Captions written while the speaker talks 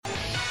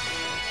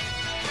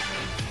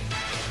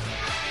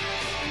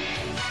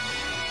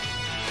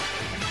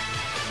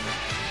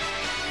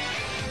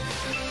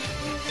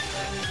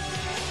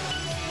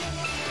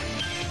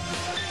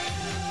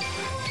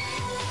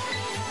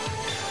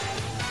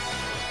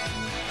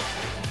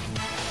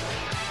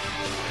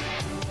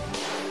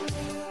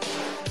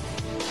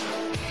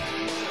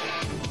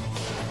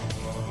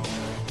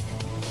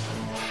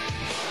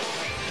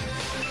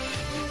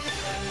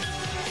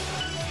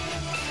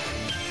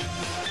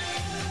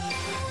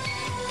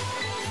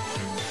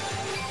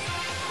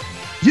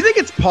Do you think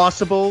it's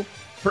possible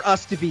for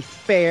us to be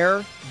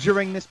fair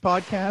during this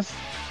podcast?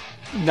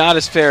 Not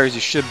as fair as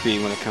you should be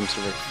when it comes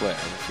to Ric Flair.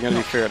 If you're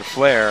going to be fair to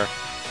Flair,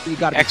 you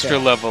got extra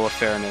level of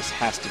fairness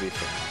has to be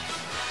fair.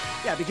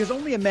 Yeah, because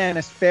only a man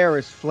as fair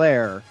as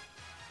Flair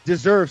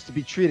deserves to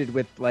be treated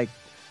with, like,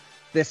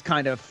 this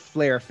kind of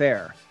Flair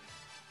fare.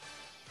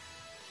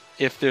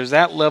 If there's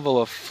that level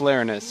of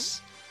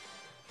Flairness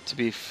to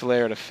be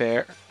Flair to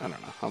fair, I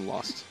don't know. I'm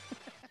lost.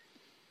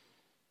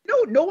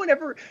 No one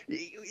ever.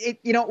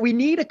 We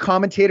need a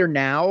commentator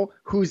now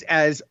who's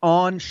as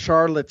on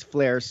Charlotte's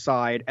Flair's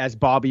side as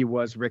Bobby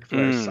was Ric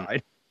Flair's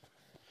side.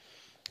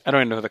 I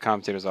don't even know who the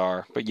commentators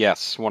are, but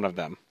yes, one of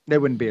them. They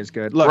wouldn't be as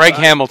good. Look, Greg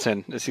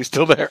Hamilton, is he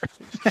still there?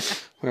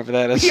 Whoever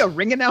that is. Is he a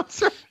ring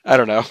announcer? I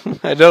don't know.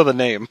 I know the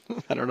name.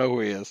 I don't know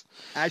who he is.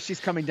 As she's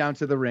coming down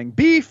to the ring,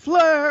 be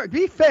fair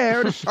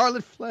to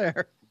Charlotte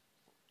Flair.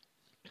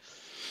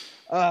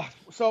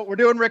 So we're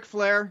doing Ric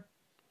Flair.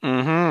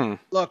 Mm-hmm.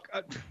 Look,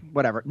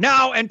 whatever.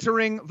 Now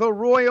entering the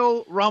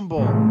Royal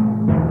Rumble.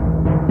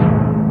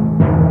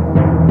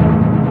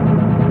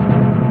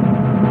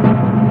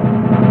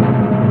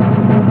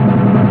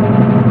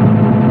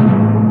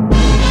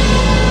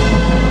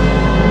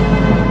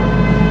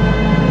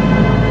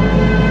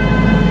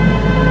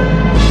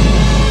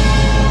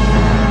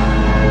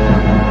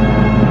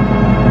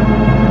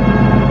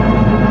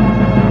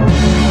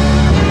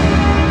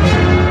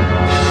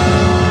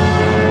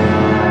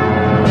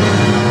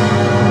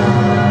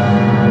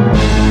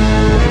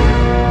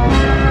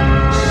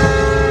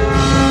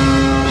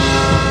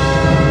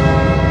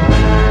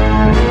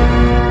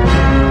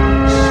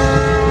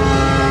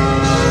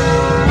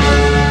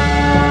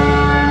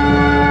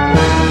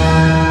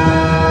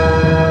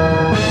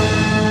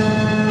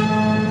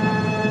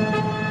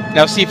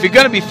 Now, see, if you're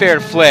going to be fair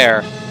to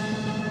Flair,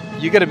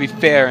 you got to be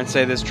fair and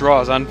say this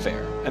draw is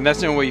unfair. And that's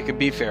the only way you can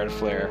be fair to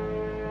Flair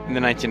in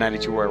the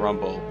 1992 Royal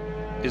Rumble,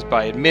 is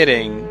by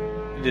admitting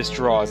this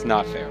draw is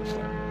not fair to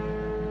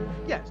Flair.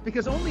 Yes,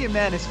 because only a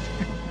man is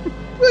fair.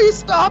 Will you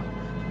stop?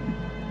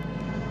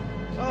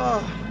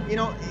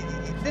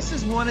 This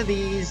is one of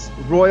these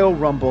Royal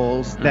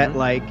Rumbles that,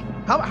 like,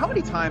 how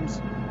many times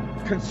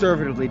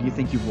conservatively do you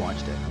think you've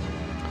watched it?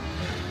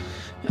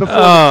 Before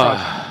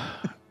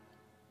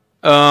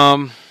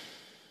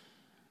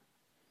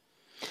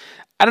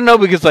I don't know,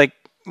 because like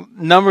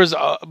numbers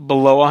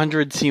below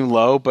 100 seem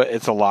low, but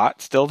it's a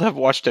lot still to have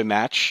watched a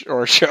match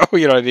or a show.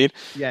 You know what I mean?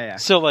 Yeah.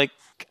 So like,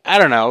 I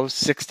don't know,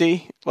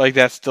 60. Like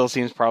that still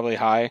seems probably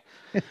high,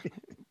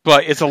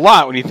 but it's a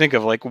lot when you think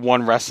of like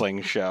one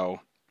wrestling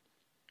show.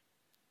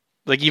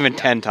 Like even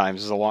 10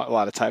 times is a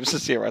lot of times to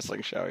see a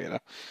wrestling show. You know?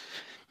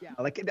 Yeah,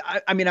 like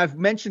I mean, I've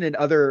mentioned in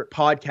other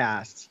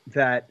podcasts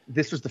that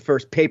this was the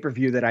first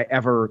pay-per-view that I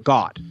ever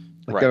got,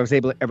 like that I was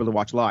able to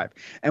watch live,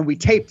 and we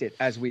taped it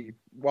as we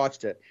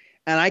watched it.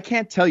 And I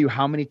can't tell you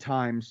how many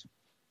times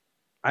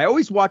I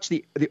always watch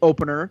the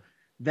opener,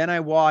 then I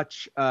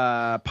watch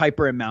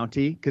Piper and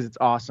Mountie because it's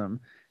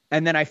awesome,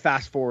 and then I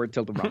fast forward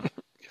till the run.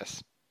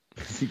 Yes,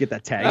 so you get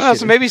that tag. I don't know,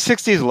 so maybe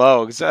 60 is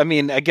low. I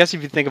mean, I guess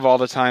if you think of all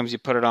the times you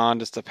put it on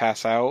just to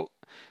pass out,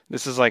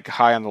 this is like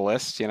high on the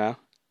list. You know.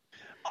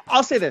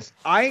 I'll say this.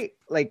 I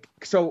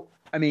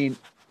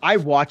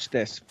watched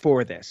this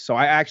for this. So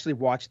I actually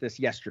watched this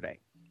yesterday,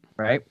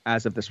 right?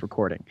 As of this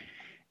recording.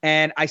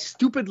 And I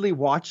stupidly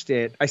watched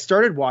it. I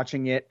started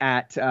watching it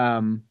at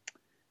something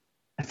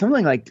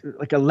like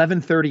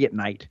 11:30 at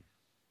night.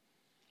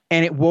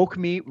 And it woke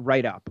me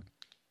right up.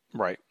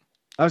 Right.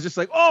 I was just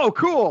like, oh,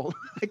 cool.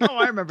 Like, oh,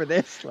 I remember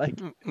this. Like,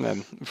 and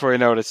then before you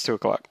know it, it's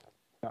 2:00.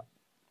 Yeah.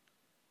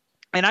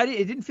 And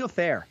it didn't feel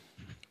fair.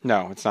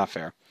 No, it's not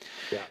fair.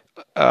 Yeah.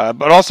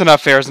 But also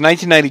not fair is the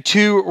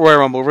 1992 Royal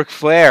Rumble. Ric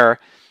Flair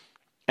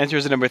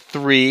enters at number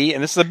 3,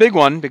 and this is a big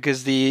one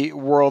because the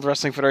World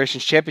Wrestling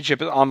Federation's championship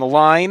is on the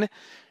line.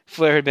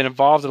 Flair had been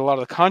involved in a lot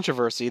of the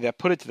controversy that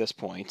put it to this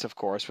point, of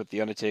course, with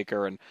The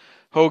Undertaker and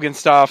Hogan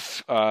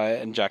stuff,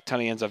 and Jack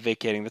Tunney ends up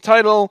vacating the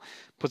title,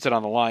 puts it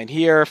on the line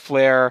here.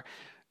 Flair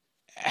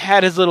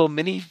had his little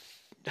mini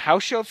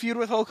house show feud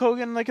with Hulk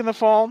Hogan, like in the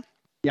fall.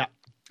 Yeah.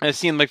 And it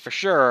seemed like for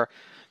sure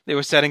they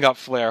were setting up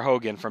Flair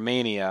Hogan for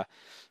Mania.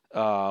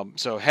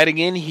 So heading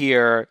in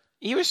here,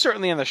 he was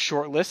certainly on the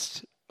short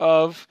list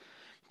of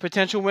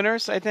potential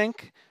winners, I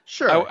think.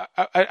 Sure.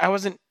 I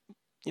wasn't,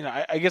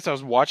 I guess I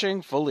was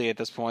watching fully at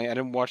this point. I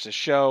didn't watch the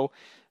show.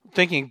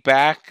 Thinking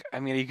back, I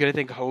mean, are you going to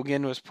think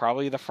Hogan was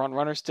probably the front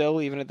runner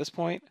still, even at this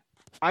point?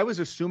 I was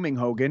assuming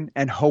Hogan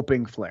and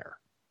hoping Flair.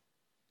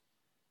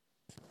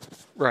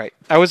 Right.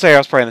 I would say I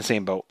was probably in the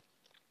same boat.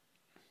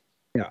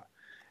 Yeah.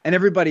 And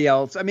everybody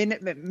else, I mean,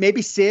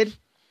 maybe Sid.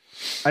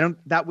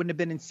 That wouldn't have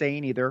been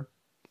insane either.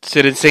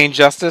 Sid Insane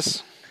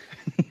Justice?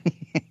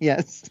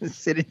 Yes,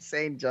 Sid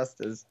Insane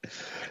Justice.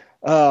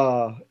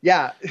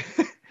 Yeah.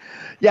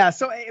 Yeah,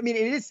 so, I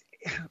mean,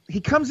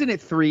 he comes in at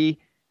 3,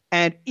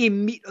 and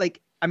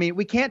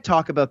we can't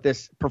talk about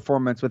this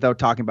performance without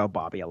talking about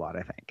Bobby a lot,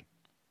 I think.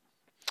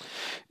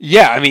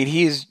 Yeah, I mean,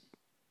 he's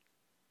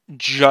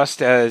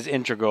just as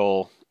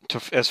integral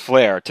as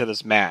Flair to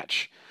this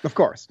match. Of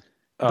course.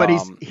 But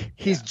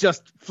he's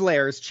just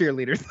Flair's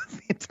cheerleader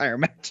the entire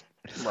match.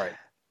 Right.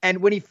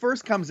 And when he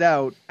first comes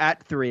out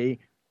at 3,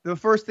 the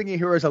first thing you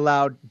hear is a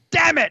loud,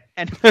 "Damn it!"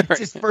 And it's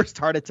his first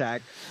heart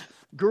attack.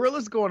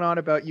 Gorilla's going on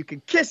about, "You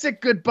can kiss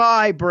it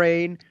goodbye,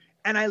 brain."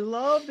 And I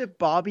love that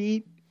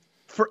Bobby,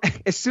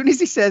 as soon as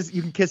he says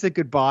you can kiss it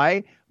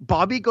goodbye,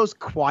 Bobby goes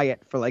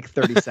quiet for like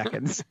 30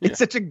 seconds. It's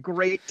such a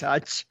great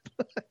touch.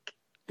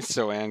 He's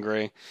so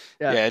angry.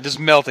 Yeah, just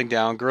melting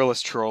down.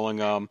 Gorilla's trolling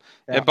him.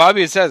 And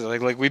Bobby says,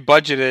 like we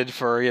budgeted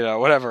for,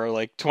 whatever,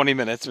 like 20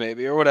 minutes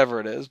maybe, or whatever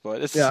it is.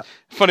 But it's a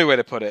funny way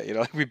to put it.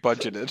 Like we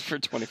budgeted for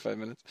 25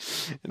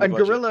 minutes. And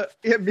Gorilla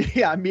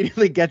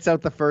immediately gets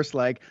out the first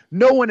leg.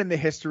 No one in the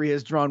history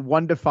has drawn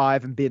 1 to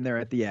 5 and been there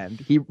at the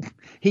end.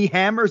 He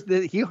hammers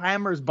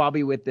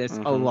Bobby with this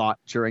a lot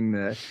during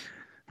the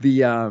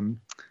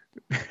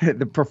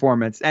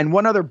performance. And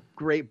one other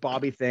great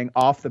Bobby thing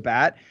off the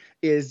bat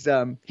is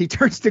he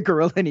turns to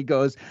Gorilla and he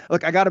goes,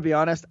 "Look, I got to be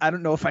honest. I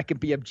don't know if I can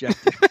be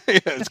objective." Yeah,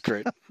 it's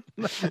great.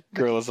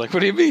 Gorilla's like,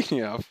 "What do you mean?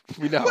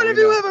 We know. When have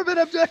you ever been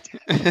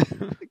objective?"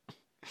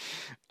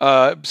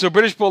 So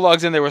British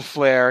Bulldog's in there with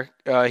Flair.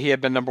 He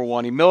had been number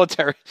 1.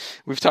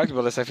 We've talked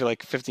about this, I feel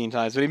like 15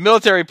 times, but he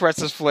military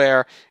presses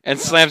Flair and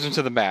slams him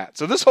to the mat.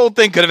 So this whole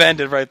thing could have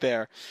ended right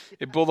there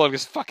if Bulldog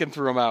just fucking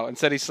threw him out.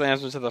 Instead, he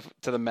slams him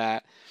to the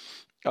mat.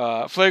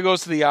 Flair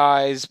goes to the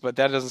eyes, but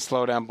that doesn't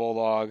slow down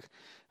Bulldog.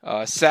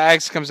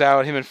 Sags comes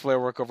out. Him and Flair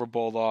work over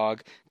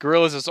Bulldog.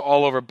 Gorilla's is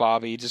all over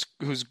Bobby,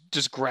 who's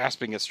just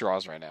grasping at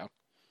straws right now.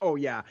 Oh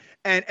yeah,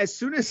 and as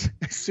soon as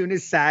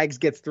Sags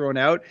gets thrown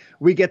out,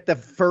 we get the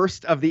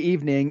first of the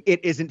evening.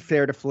 It isn't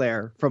fair to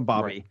Flair from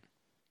Bobby,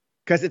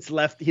 because it's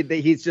left.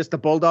 He's just a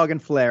Bulldog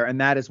and Flair, and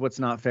that is what's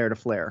not fair to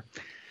Flair.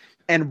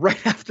 And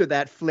right after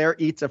that, Flair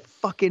eats a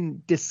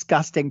fucking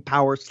disgusting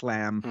power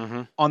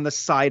slam on the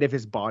side of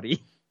his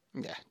body.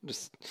 Yeah,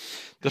 just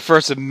the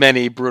first of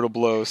many brutal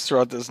blows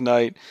throughout this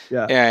night.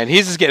 Yeah, and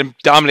he's just getting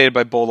dominated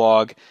by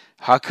Bulldog.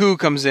 Haku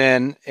comes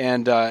in,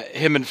 and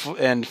him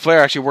and Flair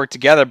actually work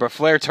together, but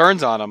Flair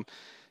turns on him,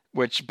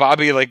 which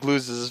Bobby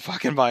loses his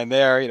fucking mind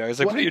there. He's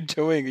like, "What are you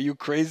doing? Are you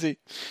crazy?"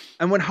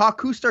 And when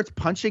Haku starts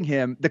punching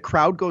him, the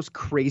crowd goes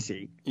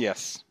crazy.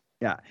 Yes.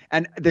 Yeah,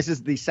 and this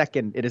is the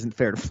second "It Isn't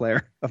Fair to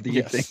Flair" of the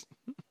evening.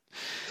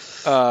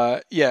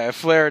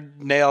 Flair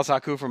nails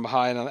Haku from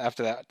behind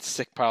after that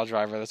sick pile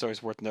driver. That's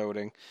always worth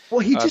noting. Well,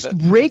 he just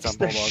rakes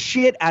the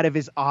shit out of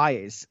his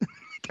eyes.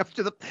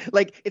 After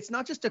it's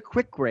not just a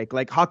quick break.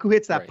 Like Haku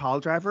hits that pile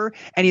driver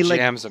and he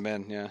jams him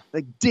in,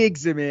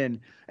 digs him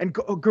in. And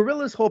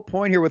Gorilla's whole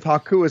point here with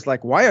Haku is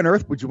like, why on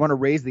earth would you want to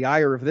raise the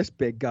ire of this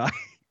big guy?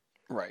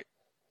 Right.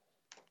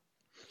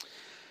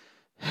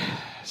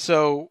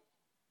 So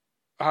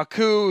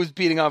Haku is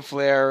beating on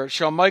Flair.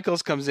 Shawn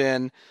Michaels comes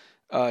in.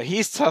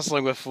 He's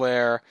tussling with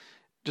Flair.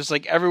 Just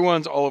like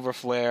everyone's all over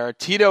Flair.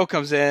 Tito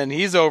comes in.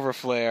 He's over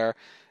Flair.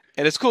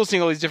 And it's cool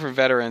seeing all these different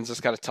veterans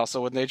just kind of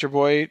tussle with Nature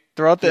Boy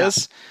throughout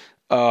this.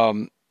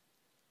 In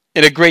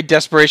a great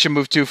desperation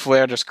move too,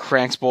 Flair just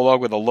cranks Bulldog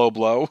with a low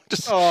blow.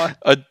 Just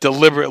a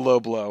deliberate low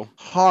blow.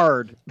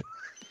 Hard.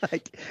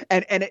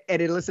 And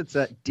it elicits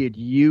a, "Did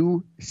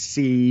you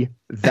see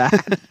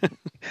that?"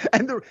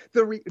 And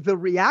the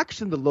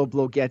reaction the low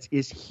blow gets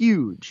is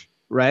huge,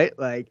 right?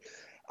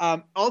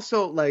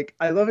 Also,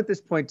 I love at this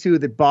point too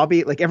that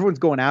Bobby, everyone's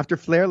going after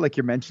Flair, like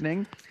you're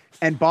mentioning,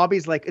 and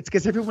Bobby's like, it's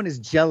because everyone is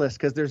jealous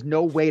because there's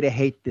no way to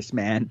hate this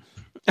man.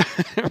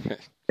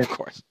 Of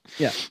course.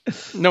 Yeah.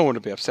 No one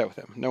would be upset with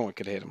him. No one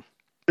could hate him.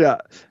 Yeah.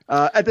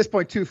 At this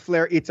point too,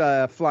 Flair eats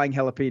a flying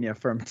jalapeno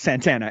from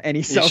Santana, and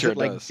he sells it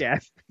like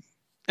death.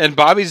 And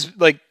Bobby's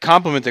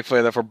complimenting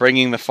Flair for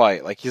bringing the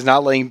fight. He's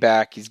not laying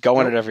back. He's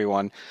going at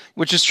everyone,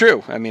 which is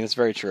true. I mean, it's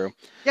very true.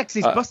 Yeah, because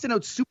he's busting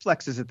out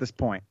suplexes at this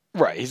point.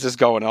 Right. He's just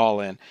going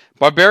all in.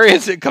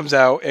 Barbarians, it comes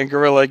out, and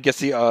Gorilla gets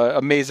the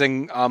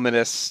amazing,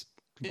 ominous,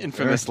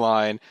 infamous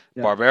line,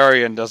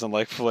 "Barbarian doesn't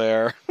like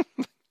Flair."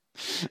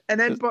 And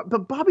then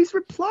but Bobby's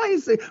reply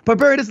is,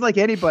 "Barbarian doesn't like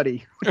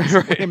anybody."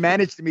 He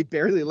managed to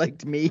barely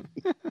liked me.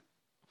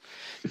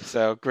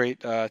 So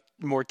great,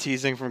 more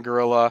teasing from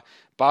Gorilla.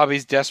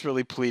 Bobby's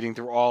desperately pleading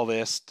through all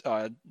this.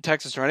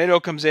 Texas Tornado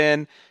comes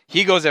in.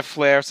 He goes at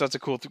Flair, so that's a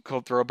cool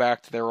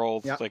throwback to their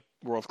old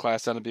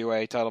world-class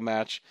NWA title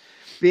match.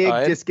 Big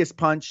discus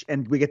punch,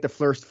 and we get the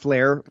first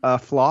Flair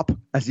flop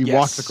as he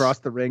walks across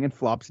the ring and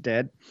flops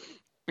dead.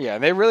 Yeah,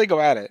 they really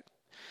go at it.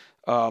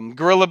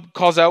 Gorilla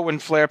calls out when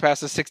Flair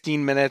passes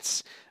 16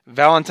 minutes.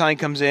 Valentine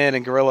comes in,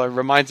 and Gorilla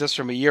reminds us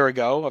from a year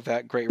ago of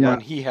that great run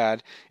he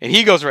had. And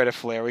he goes right at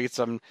Flair. We get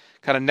some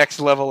kind of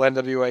next-level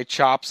NWA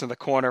chops in the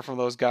corner from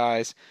those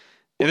guys.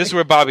 And this is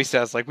where Bobby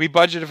says, we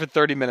budgeted for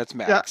 30 minutes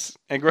max.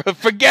 Yeah. And Gorilla,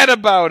 forget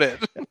about it.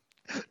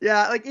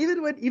 Yeah,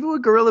 even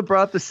when Gorilla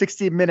brought up the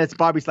 16 minutes,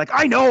 Bobby's like,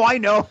 I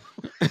know.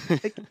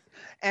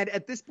 And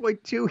at this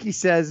point, too, he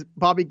says,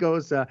 Bobby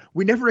goes,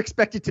 "We never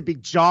expected to be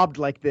jobbed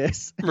like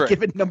this."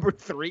 Give it number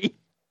 3.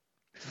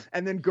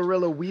 And then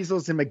Gorilla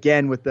weasels him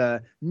again with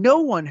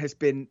 "No one has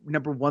been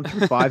number 1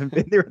 through 5 and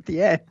been there at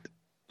the end."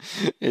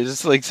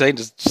 It's just saying,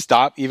 just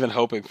stop even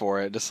hoping for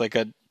it. Just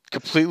a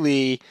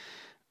completely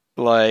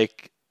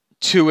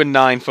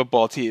 2-9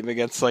 football team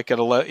against like an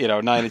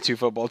 9-2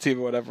 football team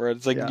or whatever.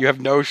 It's like you have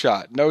no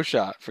shot,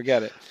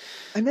 forget it.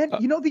 And then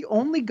the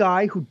only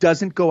guy who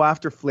doesn't go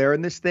after Flair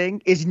in this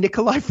thing is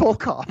Nikolai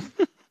Volkov.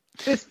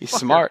 He's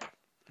smart.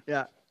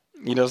 Yeah,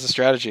 he knows the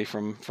strategy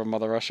from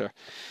Mother Russia.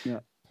 Yeah,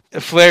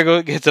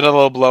 Flair hits another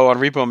little blow on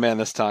Repo Man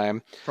this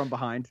time from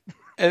behind,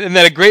 and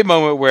then a great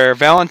moment where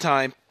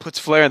Valentine puts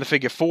Flair in the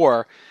figure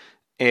 4.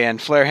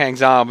 And Flair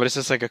hangs on, but it's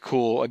just like a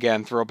cool,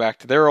 again, throwback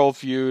to their old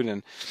feud.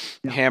 And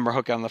Hammer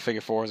hook on the figure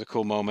 4 is a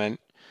cool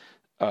moment.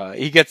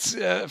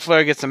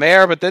 Flair gets some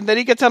air, but then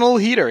he gets on a little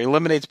heater. He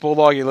eliminates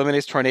Bulldog, he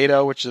eliminates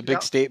Tornado, which is a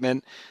big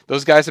statement.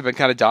 Those guys have been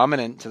kind of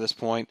dominant to this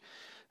point.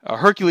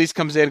 Hercules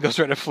comes in, goes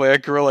right to Flair.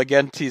 Gorilla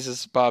again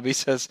teases Bobby,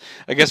 says,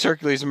 I guess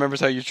Hercules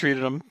remembers how you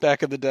treated him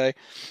back in the day,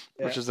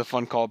 which is a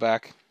fun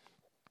callback.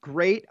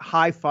 Great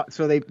high five.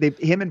 So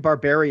him and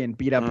Barbarian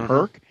beat up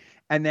Herc.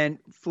 And then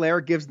Flair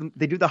gives them,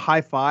 they do the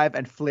high five,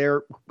 and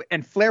Flair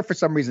for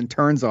some reason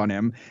turns on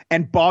him,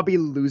 and Bobby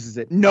loses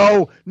it.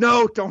 No,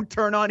 don't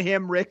turn on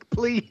him, Rick,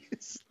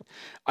 please.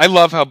 I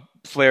love how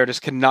Flair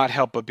just cannot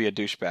help but be a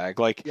douchebag.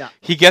 Like,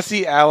 he gets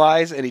the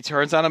allies and he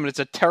turns on them, and it's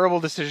a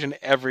terrible decision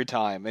every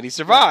time. And he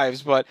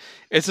survives, but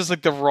it's just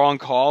like the wrong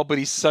call, but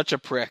he's such a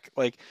prick.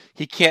 Like,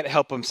 he can't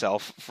help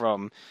himself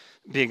from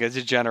being a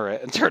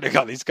degenerate and turning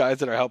on these guys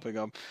that are helping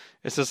him.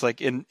 It's just like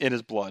in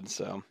his blood,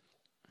 so.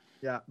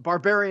 Yeah,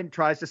 Barbarian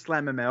tries to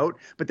slam him out,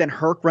 but then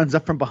Herc runs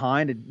up from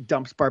behind and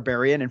dumps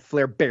Barbarian, and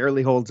Flair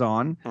barely holds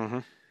on.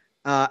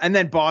 And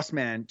then Boss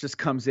Man just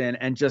comes in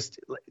and just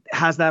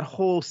has that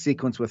whole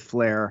sequence with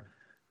Flair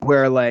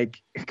where, like,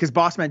 because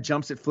Boss Man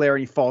jumps at Flair and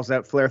he falls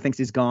out. Flair thinks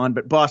he's gone,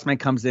 but Boss Man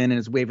comes in and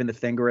is waving the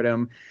finger at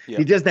him. Yep.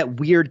 He does that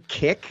weird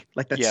kick,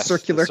 like that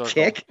circular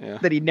kick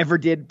that he never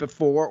did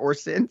before or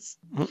since.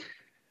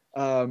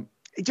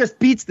 It just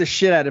beats the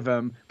shit out of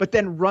him, but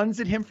then runs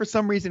at him for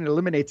some reason and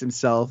eliminates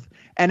himself.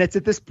 And it's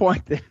at this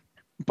point that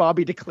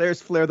Bobby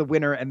declares Flair the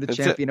winner and the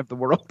champion of the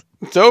world.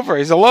 It's over.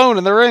 He's alone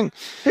in the ring.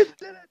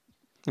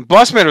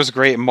 Bossman was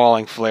great at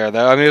mauling Flair,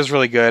 though. I mean, it was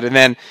really good. And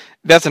then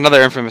that's another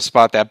infamous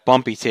spot that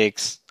bump he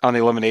takes on the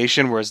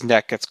elimination where his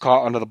neck gets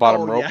caught under the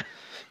bottom rope. Yeah.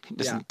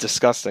 Just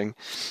disgusting.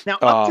 Now,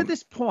 up to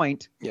this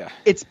point,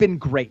 it's been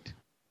great.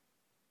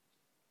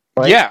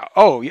 Right? Yeah.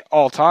 Oh,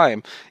 all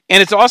time.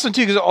 And it's awesome,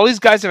 too, because all these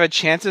guys have had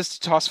chances to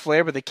toss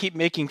Flair, but they keep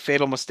making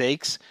fatal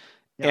mistakes.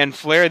 Yep. And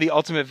Flair, the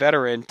ultimate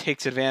veteran,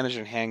 takes advantage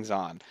and hangs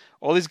on.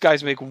 All these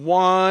guys make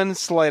one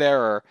slight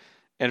error,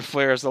 and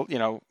Flair's,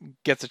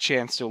 gets a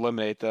chance to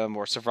eliminate them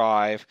or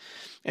survive.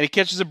 And he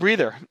catches a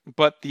breather.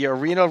 But the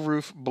arena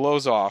roof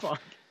blows off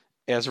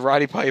as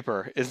Roddy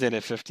Piper is in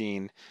at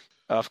 15.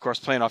 Of course,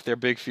 playing off their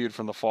big feud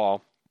from the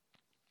fall.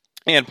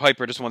 And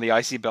Piper just won the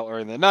IC belt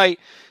earlier in the night,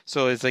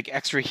 so there's like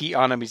extra heat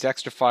on him. He's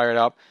extra fired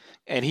up,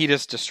 and he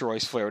just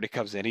destroys Flair when he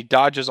comes in. He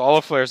dodges all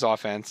of Flair's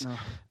offense,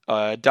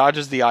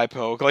 dodges the eye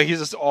poke. Like, he's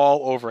just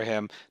all over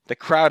him. The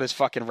crowd is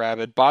fucking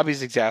rabid.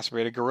 Bobby's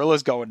exasperated.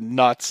 Gorilla's going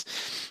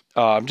nuts.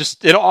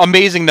 Just an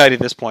amazing night at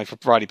this point for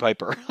Roddy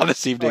Piper on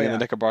this evening in the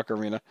Knickerbocker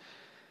Arena.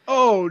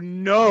 Oh,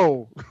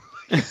 no.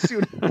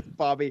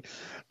 Bobby.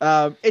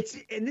 And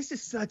this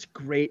is such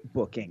great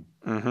booking.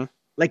 Mm-hmm.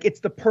 Like, it's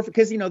the perfect,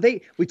 because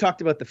we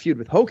talked about the feud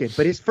with Hogan,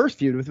 but his first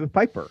feud was with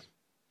Piper,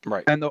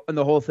 right? And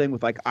the whole thing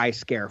with like I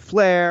Scare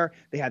Flair.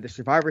 They had the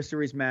Survivor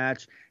Series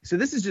match, so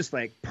this is just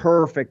like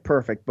perfect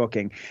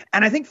booking.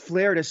 And I think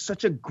Flair does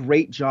such a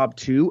great job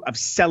too of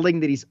selling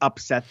that he's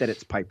upset that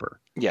it's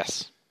Piper.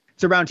 Yes.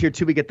 So around here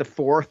too, we get the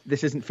fourth.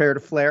 This isn't fair to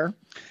Flair.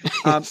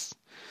 Yes.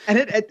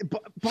 And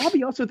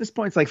Bobby also at this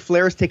point, it's like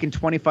Flair's taken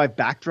 25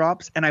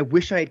 backdrops, and I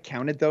wish I had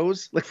counted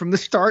those like from the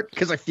start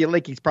because I feel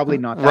like he's probably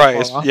not that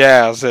far off.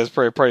 Yeah, it's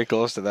pretty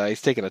close to that.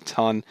 He's taken a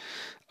ton.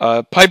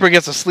 Piper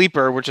gets a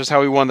sleeper, which is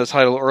how he won the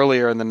title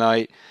earlier in the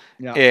night.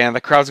 Yeah. And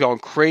the crowd's going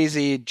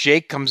crazy.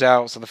 Jake comes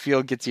out, so the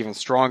field gets even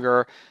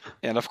stronger.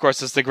 And of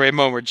course, it's the great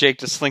moment where Jake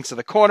just slinks to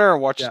the corner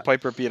and watches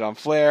Piper beat on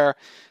Flair.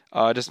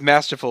 Just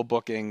masterful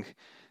booking.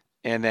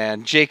 And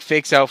then Jake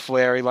fakes out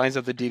Flair. He lines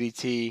up the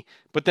DDT.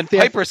 But then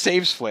Piper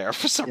saves Flair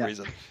for some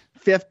reason.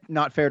 Fifth,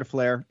 not fair to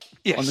Flair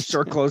on the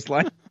short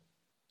clothesline.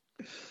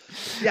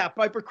 Yeah,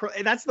 Piper.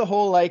 And that's the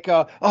whole like,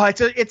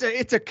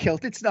 it's a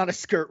kilt. It's not a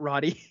skirt,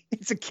 Roddy.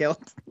 It's a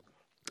kilt.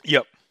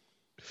 Yep.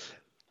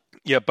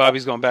 Yeah,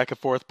 Bobby's going back and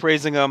forth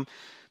praising him.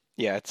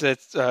 Yeah, it's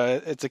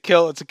a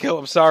kill. It's a kill.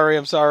 I'm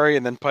sorry.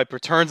 And then Piper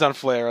turns on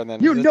Flair, and then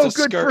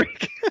good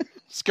freak.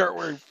 Skirt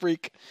wearing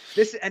freak.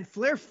 And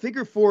Flair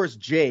figure fours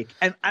Jake.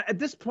 And at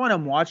this point,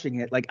 I'm watching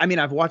it. Like, I mean,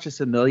 I've watched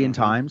this a million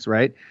times,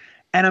 right?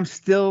 And I'm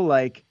still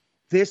like,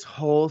 this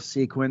whole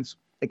sequence,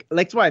 like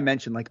that's why I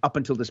mentioned, like, up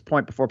until this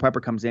point, before Piper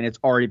comes in, it's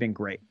already been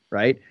great,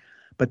 right?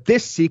 But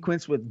this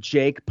sequence with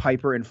Jake,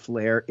 Piper, and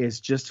Flair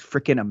is just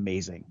freaking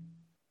amazing.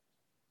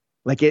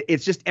 Like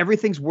it's just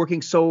everything's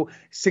working so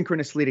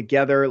synchronously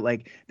together.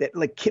 Like that,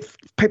 like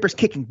Piper's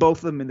kicking both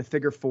of them in the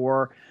figure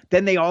four.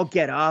 Then they all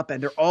get up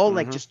and they're all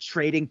like just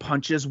trading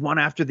punches one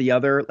after the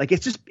other. Like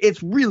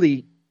it's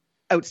really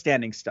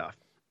outstanding stuff.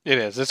 It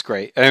is. It's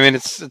great. I mean,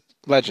 it's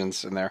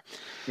legends in there.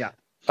 Yeah.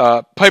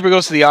 Piper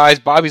goes to the eyes.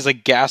 Bobby's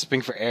like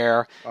gasping for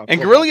air.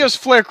 And Gorilla gives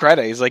Flair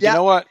credit. He's like, you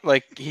know what?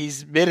 Like,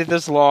 he's made it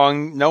this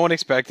long. No one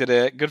expected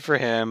it. Good for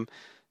him.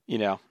 You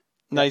know,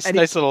 nice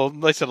little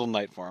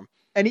night for him.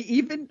 And he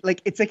even,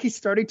 like, it's like he's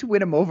starting to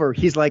win him over.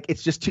 He's like,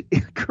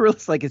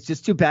 Gorilla's like, it's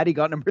just too bad he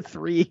got number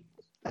 3.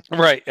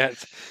 Right.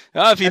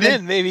 If he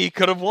didn't, maybe he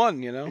could have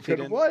won, you know? If he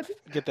didn't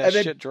get that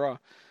shit draw.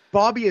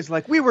 Bobby is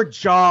like, we were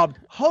jobbed.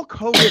 Hulk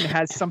Hogan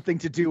has something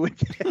to do with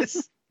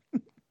this.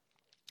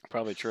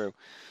 Probably true.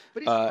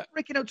 But he's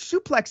breaking out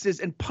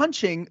suplexes and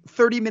punching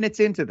 30 minutes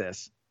into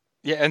this.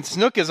 Yeah, and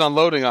Snook is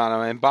unloading on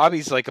him, and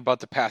Bobby's like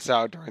about to pass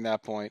out during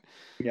that point.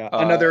 Yeah,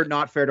 another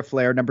not fair to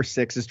Flair. Number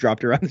 6 is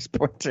dropped around this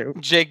point too.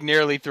 Jake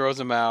nearly throws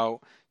him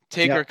out.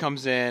 Taker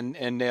comes in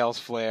and nails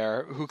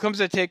Flair, who comes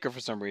at Taker for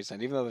some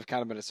reason, even though they've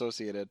kind of been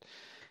associated.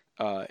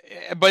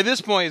 By this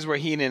point is where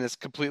Heenan is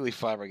completely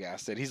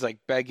flabbergasted. He's like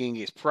begging,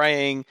 he's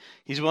praying,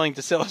 he's willing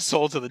to sell his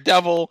soul to the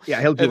devil.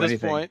 Yeah, he'll do at this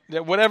anything.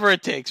 point. Whatever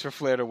it takes for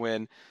Flair to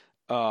win.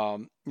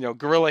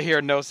 Gorilla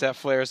here notes that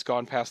Flair's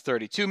gone past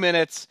 32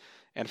 minutes,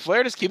 and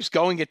Flair just keeps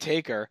going at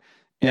Taker,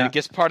 and it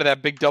gets part of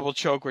that big double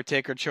choke where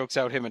Taker chokes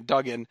out him and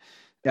Duggan.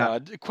 Yeah.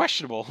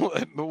 Questionable.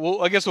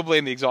 I guess we'll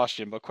blame the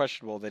exhaustion, but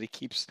questionable that he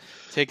keeps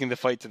taking the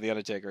fight to the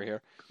Undertaker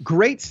here.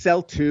 Great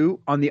sell too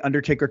on the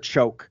Undertaker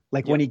choke.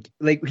 Like when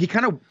he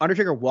kind of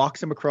Undertaker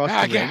walks him across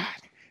the ring,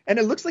 and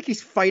it looks like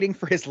he's fighting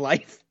for his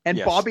life.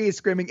 And Bobby is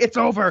screaming, "It's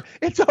over!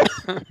 It's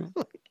over!"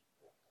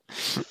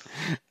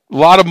 A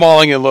lot of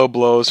mauling and low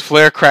blows.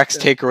 Flair cracks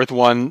Taker with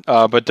one,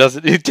 but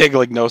doesn't. Taker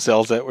like no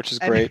sells it, which is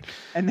great.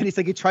 And then he's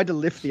like, he tried to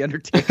lift the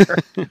Undertaker.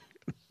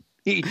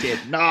 He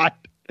did not.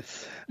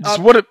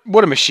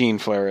 What a machine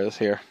Flair is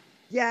here.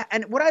 Yeah,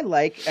 and what I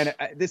like, and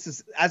this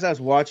is as I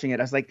was watching it,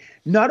 I was like,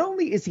 not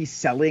only is he's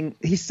selling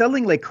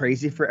like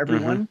crazy for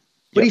everyone,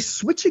 but he's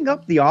switching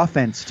up the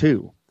offense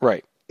too.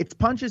 Right. It's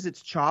punches,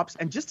 it's chops,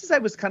 and just as I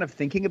was kind of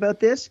thinking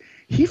about this,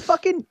 he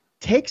fucking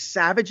takes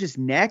Savage's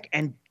neck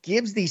and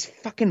gives these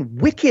fucking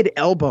wicked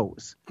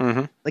elbows,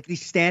 like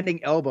these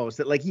standing elbows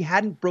that like he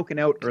hadn't broken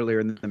out earlier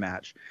in the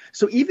match.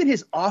 So even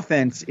his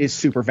offense is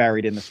super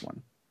varied in this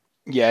one.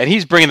 Yeah, and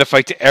he's bringing the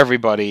fight to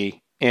everybody.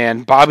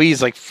 And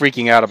Bobby's like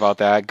freaking out about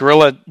that.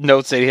 Gorilla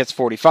notes that he hits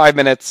 45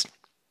 minutes.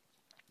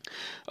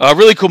 A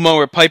really cool moment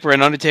where Piper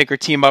and Undertaker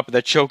team up with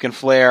a choke and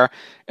Flair,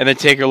 and then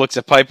Taker looks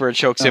at Piper and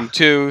chokes him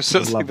too. So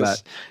it's like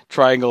this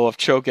triangle of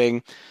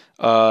choking.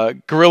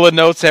 Gorilla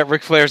notes that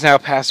Ric Flair's now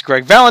past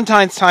Greg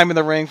Valentine's time in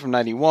the ring from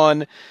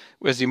 91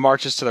 as he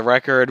marches to the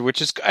record,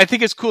 which is, I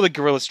think it's cool that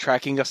Gorilla's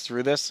tracking us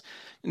through this,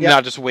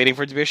 not just waiting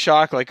for it to be a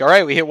shock. Like, all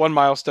right, we hit one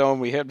milestone,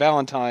 we hit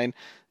Valentine.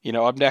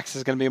 Up next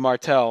is going to be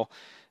Martel.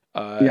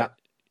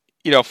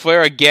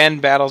 Flair again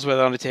battles with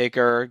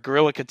Undertaker.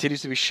 Gorilla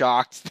continues to be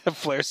shocked that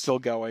Flair's still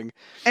going.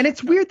 And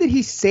it's weird that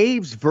he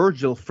saves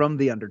Virgil from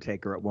the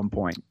Undertaker at one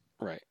point.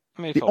 Right.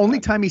 The only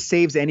time he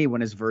saves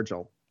anyone is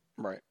Virgil.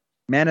 Right.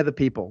 Man of the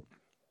people.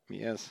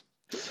 Yes.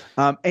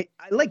 I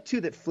like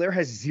too that Flair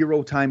has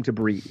zero time to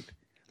breathe.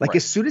 Like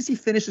as soon as he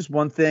finishes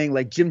one thing,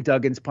 like Jim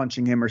Duggan's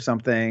punching him or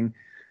something,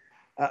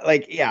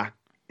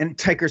 and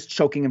Taker's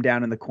choking him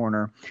down in the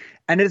corner.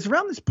 And it's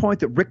around this point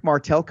that Rick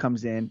Martel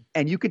comes in,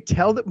 and you could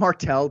tell that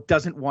Martel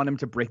doesn't want him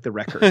to break the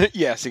record.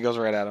 Yes, he goes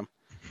right at him.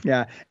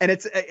 Yeah,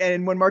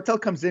 and when Martel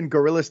comes in,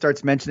 Gorilla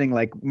starts mentioning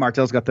like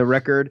Martel's got the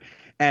record,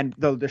 and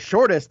the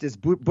shortest is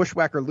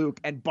Bushwhacker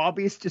Luke, and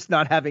Bobby's just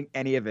not having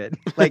any of it.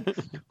 Like,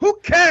 who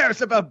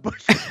cares about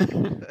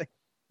Bushwhacker?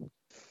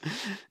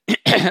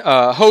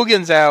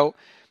 Hogan's out.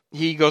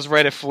 He goes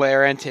right at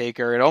Flair and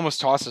Taker. It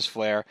almost tosses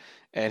Flair.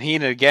 And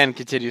Heenan again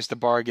continues to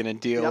bargain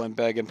and deal and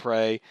beg and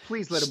pray.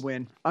 Please let him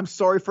win. I'm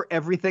sorry for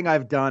everything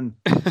I've done.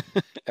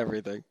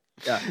 Everything.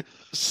 Yeah.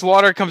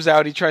 Slaughter comes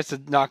out. He tries to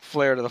knock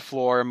Flair to the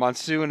floor. And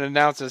Monsoon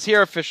announces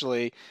here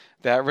officially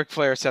that Ric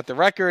Flair set the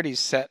record. He's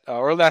set,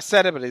 or not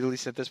set it, but at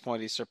least at this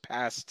point he's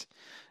surpassed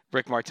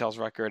Rick Martel's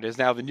record. It is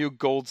now the new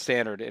gold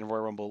standard in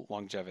Royal Rumble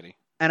longevity.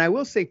 And I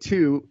will say,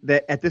 too,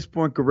 that at this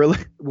point, Gorilla,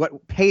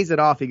 what pays it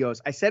off, he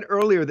goes, I said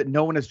earlier that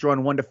no one has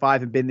drawn 1 to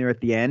 5 and been there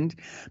at the end,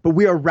 but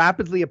we are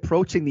rapidly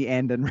approaching the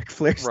end and Ric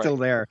Flair's still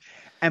there.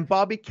 And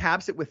Bobby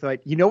caps it with,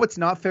 like, what's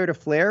not fair to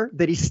Flair?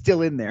 That he's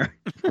still in there.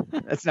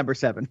 That's number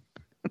 7.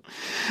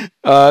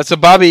 So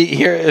Bobby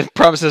here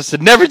promises to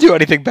never do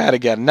anything bad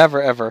again.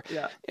 Never, ever.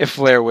 Yeah. If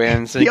Flair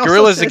wins. And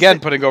Gorilla's again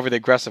putting over the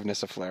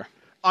aggressiveness of Flair.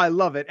 I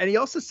love it. And he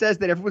also says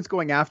that everyone's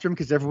going after him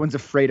because everyone's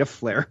afraid of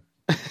Flair.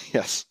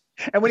 Yes.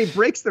 And when he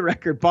breaks the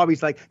record,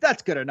 Bobby's like,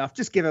 that's good enough.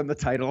 Just give him the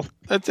title.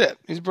 That's it.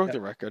 He's broke the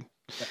record.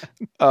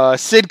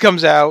 Sid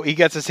comes out. He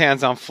gets his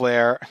hands on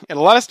Flair. And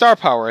a lot of star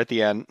power at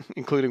the end,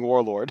 including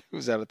Warlord,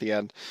 who's out at the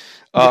end.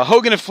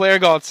 Hogan and Flair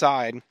go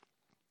outside.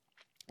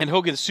 And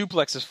Hogan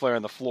suplexes Flair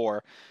on the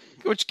floor,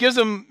 which gives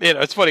him,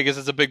 it's funny because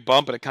it's a big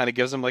bump, and it kind of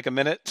gives him like a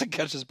minute to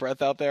catch his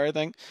breath out there, I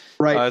think.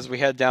 Right. As we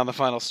head down the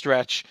final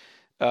stretch.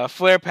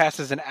 Flair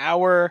passes an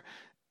hour.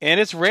 And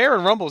it's rare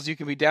in Rumbles you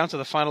can be down to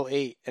the final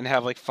 8 and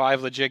have like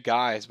 5 legit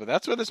guys. But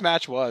that's where this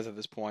match was at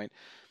this point.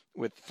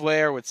 With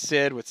Flair, with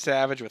Sid, with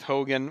Savage, with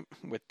Hogan,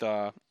 with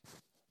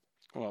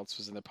Who else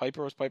was in there?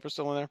 Piper? Was Piper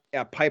still in there?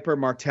 Yeah, Piper,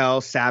 Martel,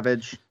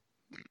 Savage.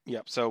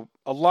 Yep. So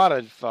a lot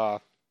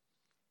of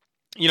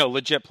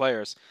legit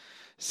players.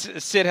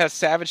 Sid has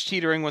Savage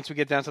teetering once we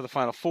get down to the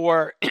final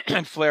four,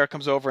 and Flair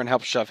comes over and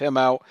helps shove him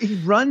out. He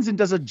runs and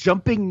does a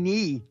jumping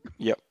knee.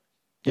 Yep.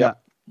 Yeah.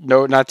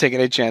 No, not taking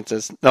any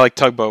chances. Not like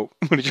Tugboat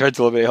when he tried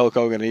to eliminate Hulk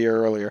Hogan a year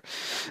earlier.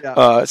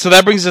 Yeah. So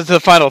that brings us to the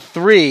final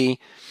three,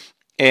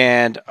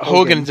 and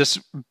Hogan just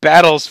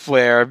battles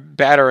Flair,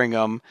 battering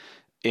him.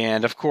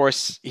 And, of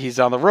course, he's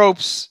on the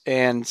ropes,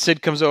 and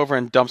Sid comes over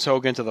and dumps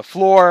Hogan to the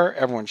floor.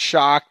 Everyone's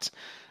shocked.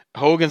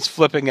 Hogan's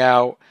flipping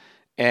out,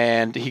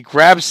 and he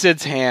grabs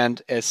Sid's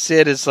hand as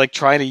Sid is,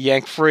 trying to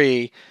yank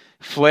free.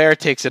 Flair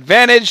takes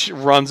advantage,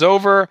 runs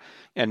over,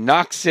 and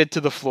knocks Sid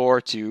to the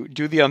floor to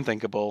do the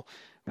unthinkable.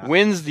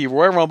 Wins the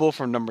Royal Rumble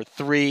from number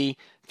 3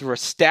 through a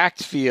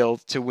stacked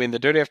field to win the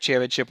WWF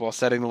Championship while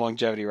setting the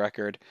longevity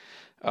record.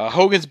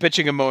 Hogan's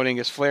bitching and moaning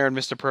as Flair and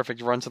Mr.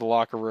 Perfect run to the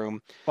locker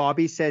room.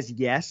 Bobby says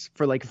yes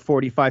for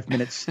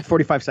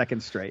 45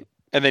 seconds straight.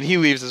 And then he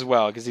leaves as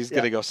well because he's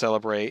going to go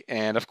celebrate.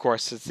 And, of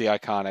course, it's the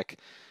iconic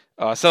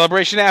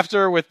celebration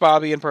after with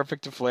Bobby and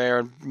Perfect and Flair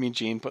and Mean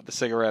Gene put the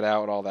cigarette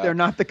out and all that. They're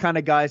not the kind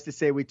of guys to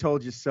say we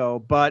told you so,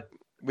 but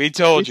we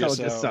told you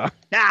so.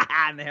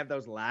 And they have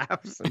those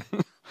laughs.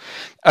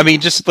 I mean,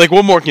 just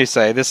what more can you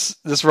say?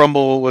 This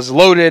Rumble was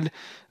loaded.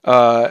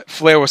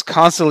 Flair was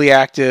constantly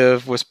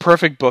active, was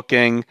perfect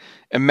booking,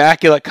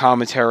 immaculate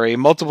commentary,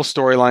 multiple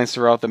storylines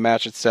throughout the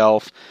match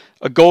itself,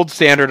 a gold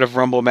standard of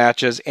Rumble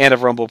matches and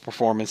of Rumble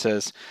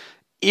performances.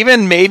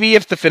 Even maybe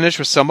if the finish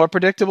was somewhat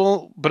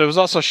predictable, but it was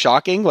also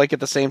shocking, at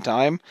the same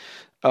time.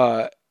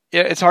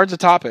 It's hard to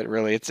top it,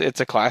 really.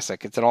 It's a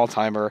classic. It's an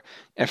all-timer,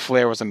 and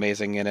Flair was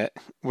amazing in it.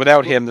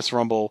 Without him, this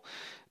Rumble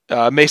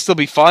may still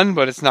be fun,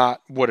 but it's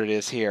not what it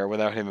is here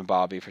without him and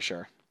Bobby, for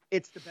sure.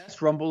 It's the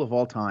best Rumble of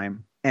all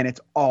time. And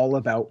it's all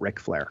about Ric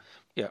Flair.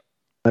 Yeah.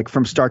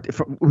 From start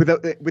to, with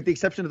the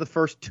exception of the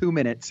first 2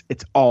 minutes,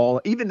 it's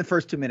all, even the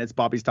first 2 minutes,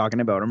 Bobby's talking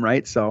about him,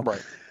 right? So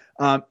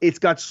it's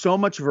got so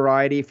much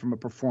variety from a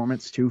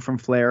performance too from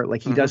Flair.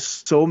 He does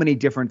so many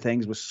different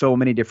things with so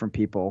many different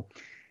people.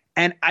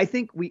 And I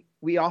think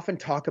we often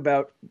talk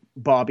about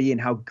Bobby and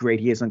how great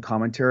he is on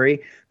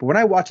commentary. But when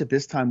I watch it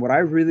this time, what I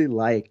really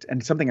liked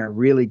and something I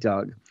really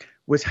dug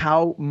was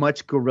how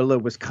much Gorilla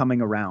was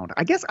coming around.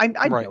 I guess I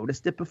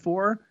noticed it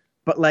before,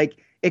 but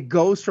it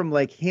goes from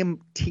him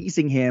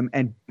teasing him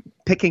and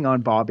picking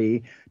on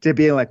Bobby to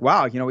being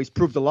wow, he's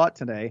proved a lot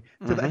today.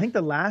 So I think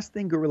the last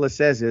thing Gorilla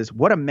says is,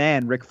 what a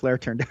man Ric Flair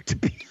turned out to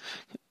be.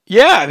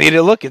 Yeah, I mean,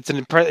 look, it's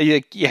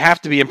you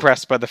have to be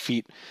impressed by the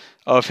feat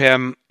of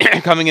him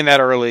coming in that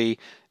early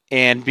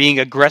and being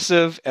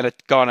aggressive and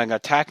going on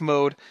attack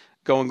mode,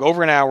 going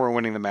over an hour and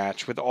winning the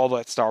match with all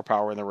that star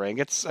power in the ring.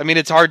 It's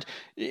hard.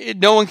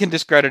 No one can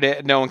discredit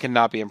it. No one can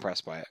not be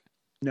impressed by it.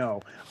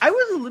 No, I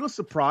was a little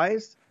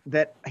surprised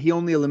that he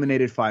only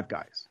eliminated 5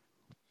 guys.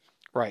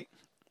 Right.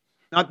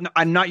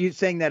 I'm not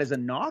saying that as a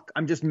knock.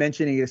 I'm just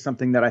mentioning it as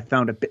something that I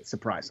found a bit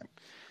surprising.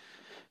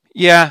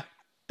 Yeah.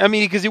 I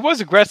mean, because he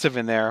was aggressive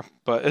in there,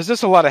 but there's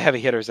just a lot of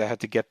heavy hitters that had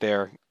to get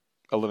their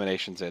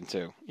eliminations in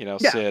too.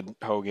 Sid,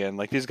 Hogan,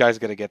 these guys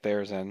got to get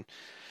theirs in.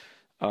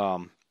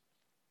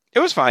 It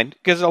was fine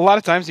because a lot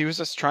of times he was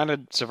just trying to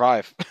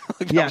survive.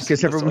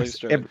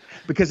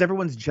 Because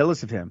everyone's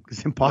jealous of him because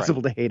it's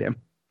impossible to hate him.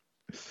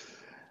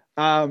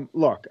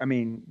 Look, I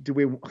mean,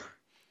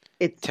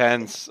 it's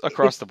 10s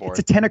across the board.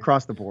 It's a 10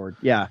 across the board.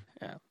 Yeah.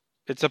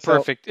 It's a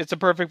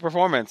perfect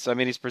performance. I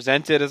mean, he's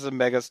presented as a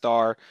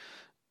megastar,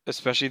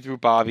 especially through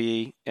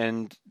Bobby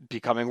and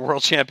becoming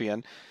world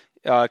champion.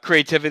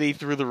 Creativity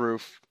through the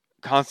roof,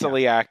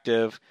 constantly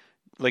active.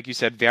 Like you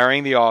said,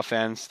 varying the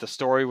offense. The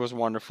story was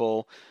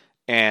wonderful.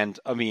 And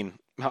I mean,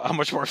 how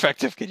much more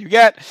effective could you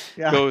get?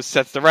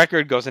 Sets the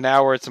record, goes an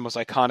hour. It's the most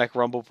iconic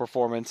Rumble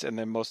performance and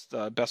the most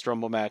best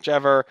Rumble match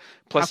ever.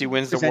 Plus, he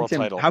wins the world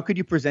title. How could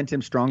you present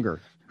him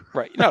stronger?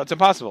 Right. No, it's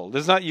impossible.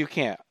 You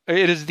can't.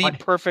 It is the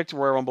perfect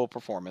Royal Rumble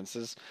performance.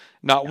 There's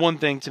not one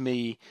thing to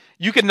me.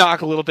 You can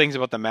knock little things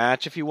about the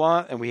match if you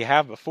want, and we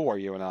have before,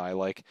 you and I,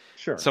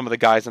 some of the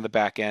guys on the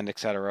back end,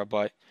 etc.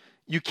 But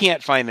you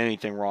can't find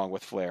anything wrong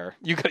with Flair.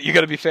 You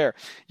got to be fair.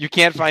 You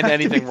can't find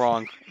anything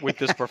wrong with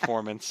this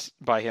performance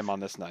by him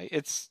on this night.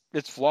 It's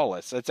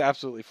flawless. It's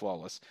absolutely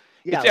flawless.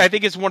 Yeah, I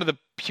think it's one of the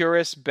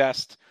purest,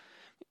 best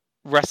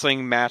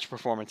wrestling match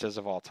performances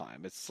of all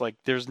time. It's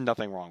there's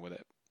nothing wrong with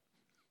it.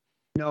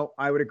 No,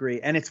 I would agree.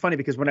 And it's funny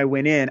because when I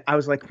went in, I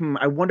was like,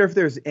 I wonder if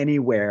there's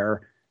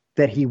anywhere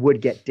that he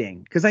would get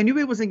dinged. Because I knew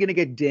he wasn't going to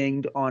get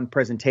dinged on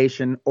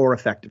presentation or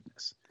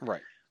effectiveness.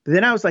 Right. But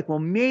then I was like, well,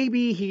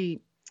 maybe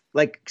he,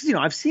 because,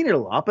 I've seen it a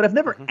lot, but I've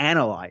never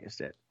analyzed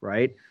it,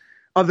 right?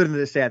 Other than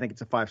to say I think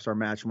it's a 5-star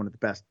match, one of the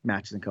best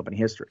matches in company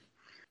history.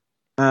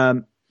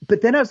 But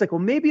then I was like, well,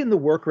 maybe in the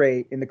work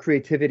rate, in the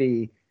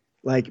creativity,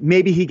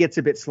 maybe he gets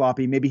a bit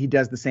sloppy. Maybe he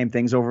does the same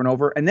things over and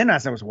over. And then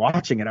as I was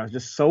watching it, I was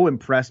just so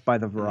impressed by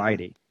the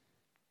variety.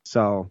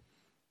 So,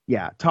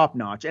 yeah, top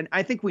notch. And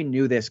I think we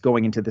knew this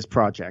going into this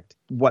project,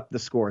 what the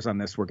scores on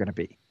this were going to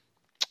be.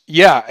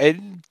 Yeah.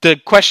 The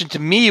question to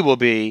me will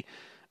be,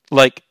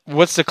 like,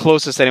 what's the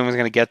closest anyone's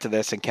going to get to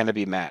this, and can it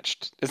be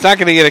matched? It's not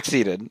going to get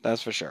exceeded,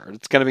 that's for sure.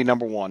 It's going to be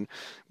number one.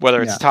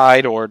 Whether it's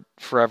tied or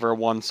forever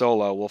one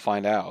solo, we'll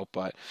find out.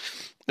 But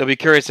they'll be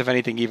curious if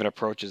anything even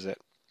approaches it.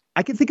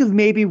 I can think of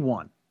maybe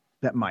one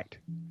that might.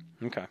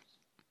 Okay.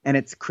 And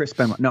it's Chris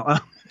Benoit. No.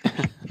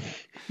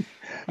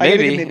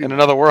 maybe in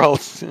another world.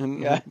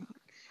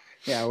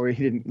 Yeah, where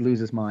he didn't lose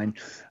his mind.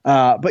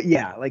 But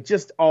yeah, like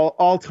just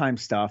all-time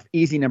stuff.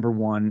 Easy number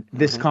one.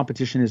 This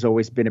competition has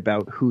always been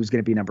about who's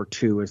going to be number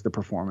two as the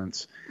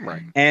performance.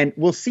 Right. And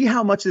we'll see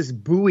how much this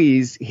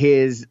buoys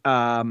his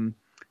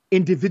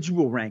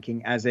individual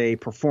ranking as a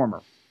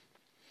performer.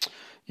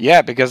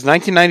 Yeah, because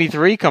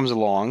 1993 comes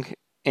along,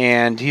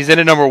 and he's in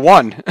at number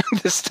one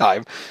this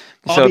time.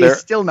 So he's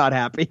still not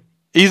happy.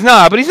 He's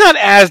not, but he's not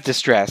as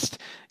distressed.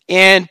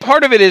 And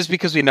part of it is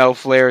because we know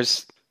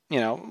Flair's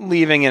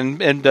leaving and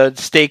the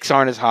stakes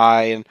aren't as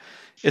high and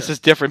it's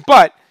just different.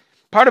 But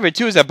part of it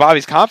too is that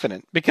Bobby's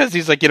confident because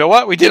he's like, you know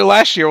what? We did it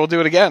last year. We'll do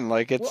it again.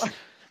 Like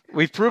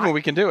we've proven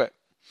we can do it.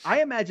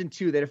 I imagine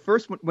too that at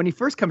first, when he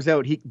first comes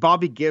out,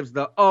 Bobby gives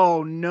the,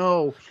 oh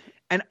no.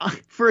 And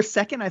for a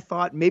second I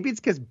thought maybe it's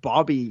because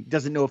Bobby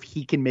doesn't know if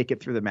he can make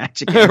it through the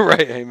match again.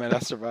 Right. Hey man, I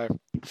survived.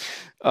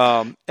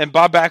 And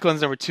Bob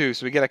Backlund's number two.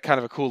 So we get a kind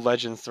of a cool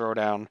Legends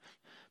throwdown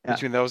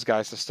between those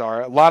guys to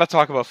start. A lot of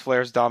talk about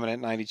Flair's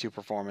dominant 92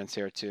 performance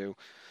here, too.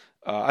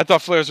 I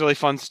thought Flair was really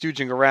fun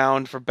stooging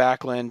around for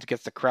Backlund,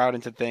 gets the crowd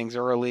into things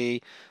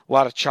early. A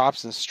lot of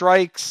chops and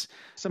strikes.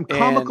 Some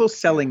comical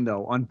selling,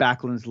 though, on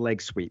Backlund's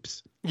leg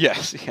sweeps.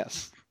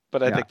 Yes.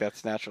 But I think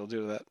that's natural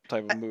due to that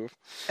type of move.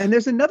 And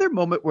there's another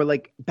moment where,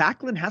 like,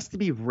 Backlund has to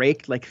be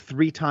raked, like,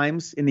 3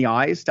 times in the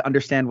eyes to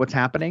understand what's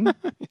happening.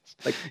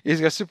 Like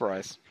he's got super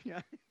eyes. Yeah.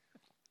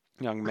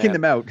 Young man. Working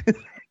them out.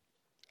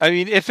 I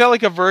mean, it felt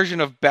like a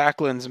version of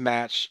Backlund's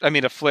match. I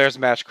mean, of Flair's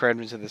match crammed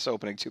into this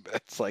opening 2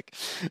 minutes. Like,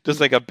 just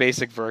like a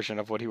basic version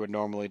of what he would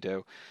normally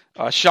do.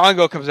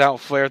 Shango comes out,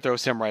 Flair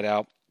throws him right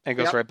out, and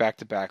goes right back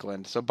to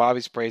Backlund. So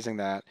Bobby's praising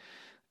that.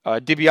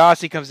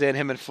 DiBiase comes in,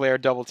 him and Flair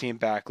double team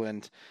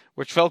Backlund,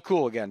 which felt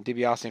cool again.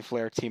 DiBiase and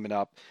Flair teaming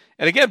up.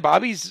 And again,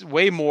 Bobby's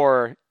way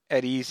more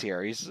at ease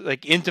here. He's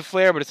like into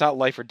Flair, but it's not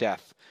life or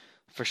death,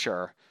 for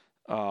sure.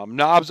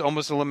 Knobs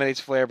almost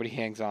eliminates Flair, but he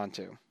hangs on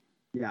to.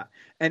 Yeah,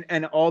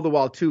 and all the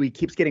while too, he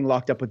keeps getting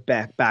locked up with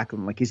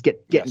Backlund. Like he's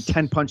getting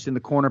 10 punched in the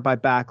corner by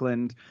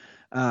Backlund.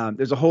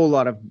 There's a whole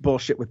lot of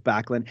bullshit with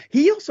Backlund.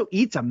 He also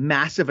eats a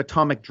massive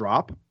atomic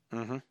drop,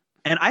 and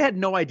I had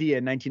no idea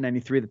in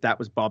 1993 that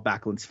was Bob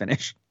Backlund's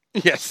finish.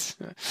 Yes,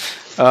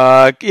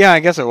 I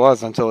guess it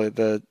was until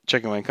the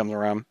chicken wing comes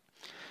around.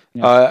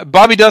 Yeah.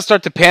 Bobby does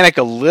start to panic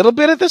a little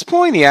bit at this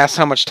point. He asks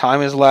how much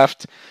time is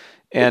left,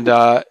 and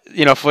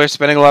Flair's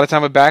spending a lot of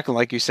time with Backlund,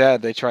 like you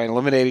said. They try and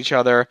eliminate each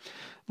other.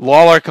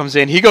 Lawler comes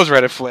in. He goes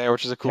right at Flair,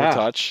 which is a cool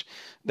touch.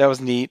 That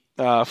was neat.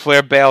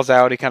 Flair bails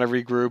out. He kind of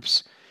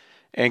regroups.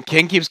 And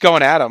King keeps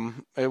going at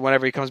him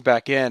whenever he comes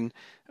back in.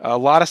 A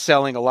lot of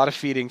selling, a lot of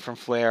feeding from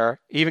Flair.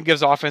 He even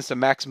gives offense to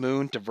Max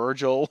Moon, to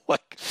Virgil,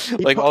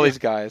 like all these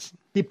guys.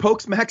 He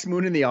pokes Max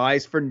Moon in the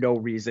eyes for no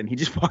reason. He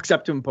just walks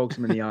up to him and pokes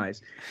him in the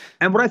eyes.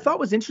 And what I thought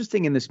was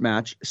interesting in this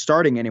match,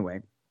 starting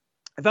anyway,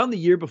 I found the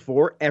year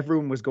before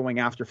everyone was going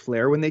after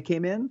Flair when they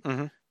came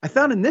in. I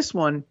found in this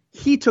one,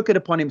 he took it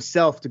upon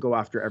himself to go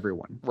after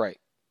everyone. Right.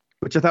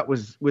 Which I thought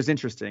was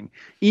interesting.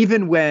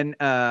 Even when,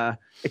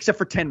 except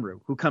for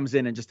Tenryu, who comes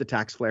in and just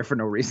attacks Flair for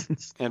no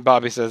reasons. And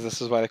Bobby says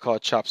this is why they call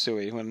it chop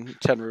suey, when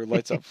Tenryu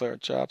lights up Flair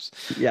at chops.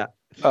 Yeah.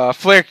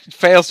 Flair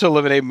fails to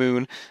eliminate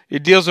Moon. He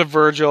deals with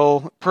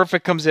Virgil.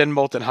 Perfect comes in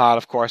molten hot,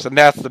 of course, and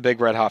that's the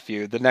big red hot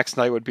feud. The next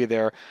night would be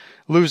their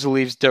Loser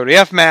Leaves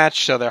WWF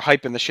match, so they're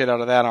hyping the shit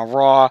out of that on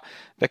Raw.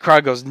 The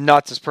crowd goes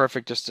nuts as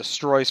Perfect just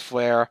destroys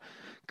Flair.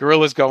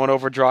 Gorilla's going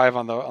overdrive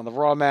on the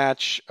Raw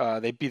match.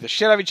 They beat the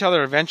shit out of each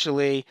other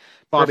eventually.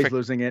 Bobby's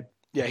losing it.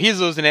 Yeah, he's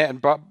losing it,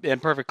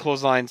 and Perfect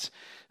clotheslines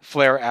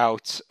Flair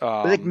out.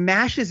 Like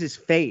mashes his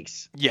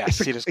face. Yes,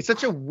 it's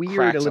such a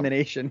weird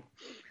elimination.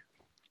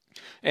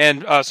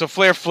 And so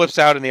Flair flips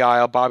out in the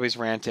aisle. Bobby's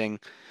ranting.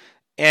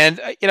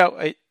 And,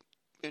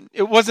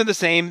 it wasn't the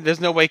same. There's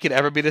no way it could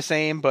ever be the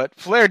same. But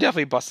Flair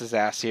definitely busts his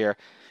ass here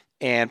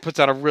and puts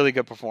out a really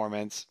good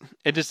performance.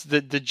 It just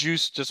the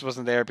juice just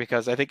wasn't there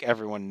because I think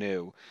everyone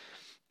knew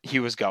he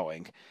was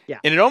going. Yeah.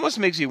 And it almost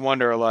makes you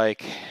wonder, I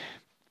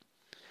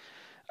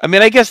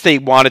guess they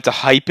wanted to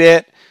hype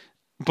it,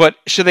 but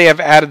should they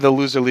have added the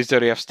Loser Leaves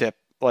WWF stip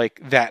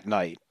that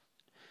night?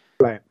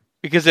 Right.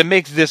 Because it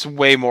makes this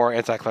way more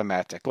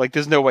anticlimactic.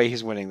 There's no way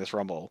he's winning this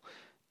Rumble.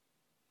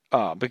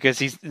 Because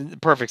he's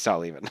Perfect's not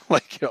leaving.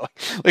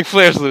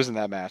 Flair's losing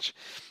that match.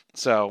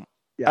 So,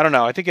 I don't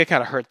know. I think it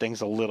kind of hurt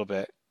things a little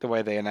bit, the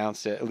way they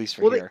announced it, at least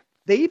for here.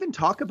 They even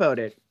talk about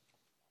it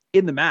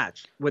in the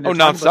match.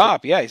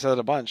 Nonstop. Yeah, he said it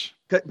a bunch.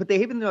 But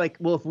they're like,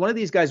 well, if one of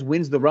these guys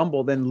wins the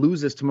Rumble, then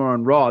loses tomorrow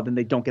on Raw, then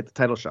they don't get the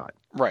title shot.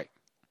 Right.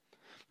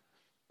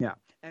 Yeah.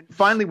 And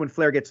finally, when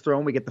Flair gets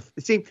thrown, we get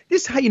see,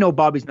 this is how you know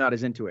Bobby's not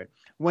as into it.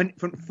 When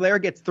Flair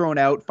gets thrown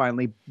out,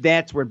 finally,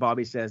 that's where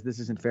Bobby says this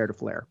isn't fair to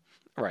Flair.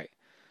 Right.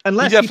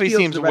 Unless he definitely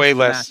seems way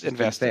less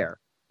invested. Fair.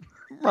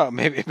 Well,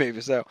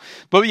 maybe so.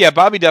 But yeah,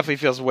 Bobby definitely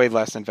feels way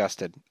less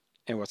invested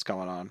in what's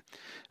going on.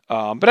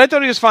 But I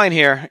thought he was fine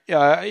here.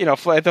 I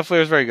thought Flair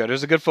was very good. It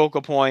was a good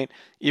focal point,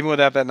 even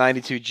without that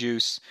 92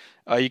 juice.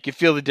 You could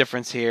feel the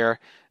difference here.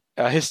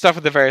 His stuff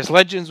with the various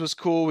legends was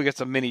cool. We got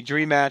some mini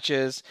dream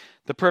matches.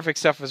 The perfect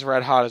stuff was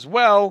red hot as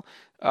well.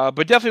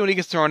 But definitely when he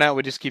gets thrown out,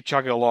 we just keep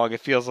chugging along.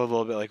 It feels a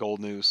little bit like old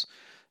news.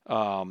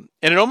 And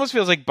it almost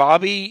feels like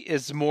Bobby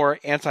is more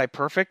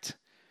anti-perfect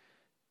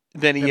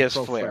than he is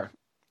Flair.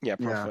 Yeah,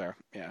 Flair.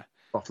 Yeah.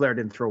 Well, Flair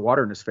didn't throw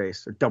water in his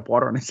face or dump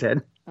water on his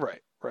head. Right.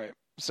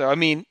 So, I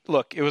mean,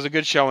 look, it was a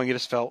good showing. It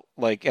just felt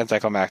like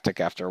anticlimactic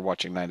after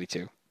watching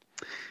 92.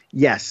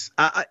 Yes.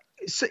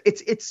 So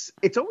it's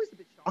always a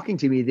bit shocking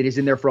to me that he's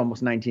in there for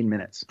almost 19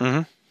 minutes.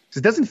 Mm-hmm. So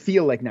it doesn't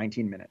feel like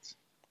 19 minutes.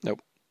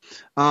 Nope.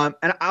 And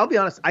I'll be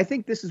honest, I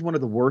think this is one of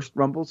the worst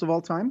Rumbles of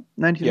all time,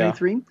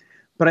 1993. Yeah.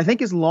 But I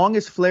think as long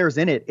as Flair's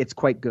in it, it's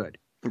quite good.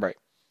 Right.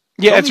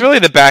 Yeah, it's really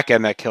the back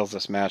end that kills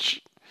this match.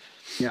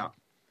 Yeah.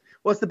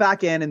 Well, it's the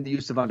back end and the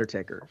use of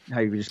Undertaker, how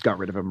you just got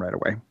rid of him right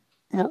away.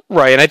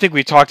 Right, and I think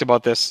we talked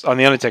about this on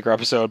the Undertaker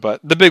episode, but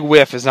the big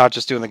whiff is not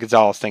just doing the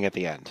Gonzalez thing at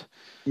the end.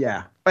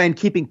 Yeah, and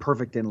keeping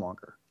Perfect in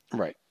longer.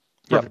 Right.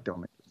 Perfect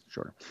only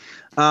shorter.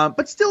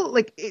 But still,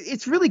 like,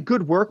 it's really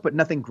good work, but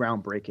nothing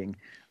groundbreaking.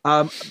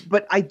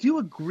 But I do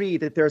agree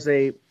that there's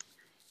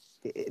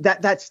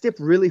that stip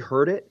really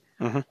hurt it,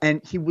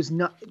 and he was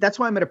not. That's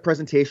why I'm at a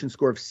presentation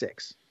score of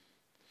 6.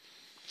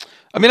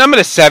 I mean, I'm at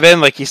a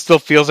 7. Like, he still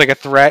feels like a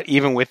threat,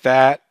 even with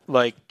that.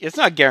 Like, it's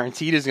not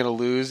guaranteed he's going to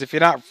lose if you're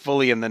not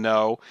fully in the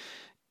know,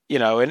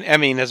 and I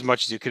mean, as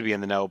much as you could be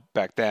in the know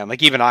back then.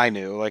 Like, even I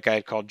knew, like, I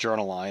had called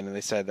Journal Line, and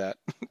they said that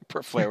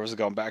Flair was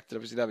going back to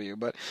WCW,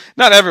 but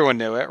not everyone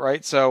knew it,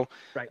 right? So,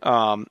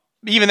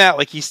 even that,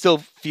 like, he still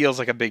feels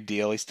like a big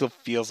deal. He still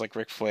feels like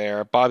Ric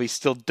Flair. Bobby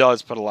still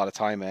does put a lot of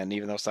time in,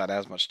 even though it's not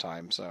as much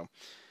time, so.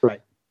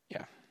 Right.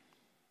 Yeah.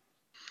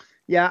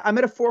 Yeah, I'm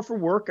at a 4 for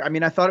work. I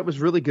mean, I thought it was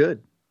really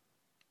good.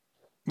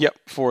 Yep,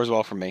 4 as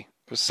well for me.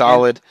 It was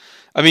solid. Yeah.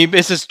 I mean,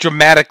 it's just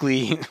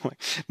dramatically.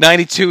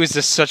 92 is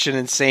just such an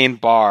insane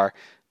bar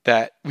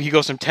that he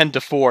goes from 10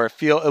 to 4.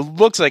 It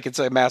looks like it's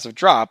a massive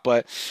drop,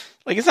 but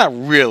like it's not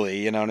really.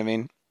 You know what I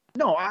mean?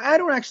 No, I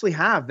don't actually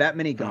have that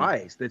many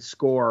guys that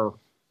score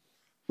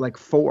like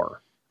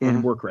 4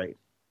 in work rate.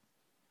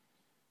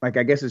 Like,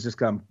 I guess it's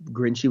just I'm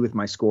grinchy with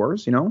my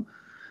scores,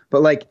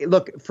 But like,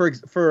 look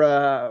for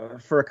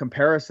a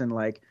comparison,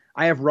 like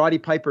I have Roddy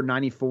Piper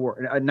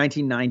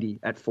 1990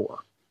 at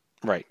 4.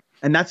 Right.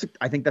 And I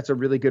think that's a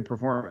really good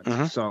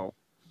performance. So,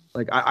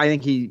 like, I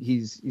think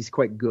he's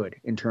quite good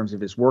in terms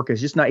of his work.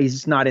 He's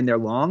just not in there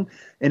long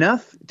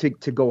enough to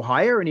go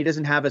higher, and he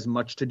doesn't have as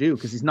much to do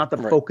because he's not the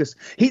focus.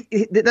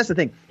 That's the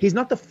thing. He's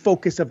not the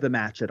focus of the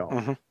match at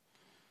all.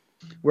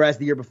 Whereas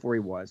the year before he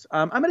was.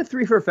 I'm at a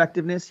 3 for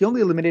effectiveness. He only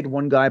eliminated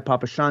one guy,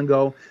 Papa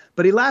Shango,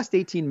 but he lasted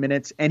 18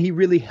 minutes, and he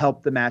really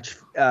helped the match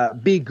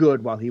be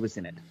good while he was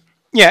in it.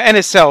 Yeah, and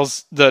it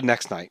sells the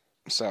next night.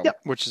 So,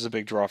 which is a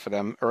big draw for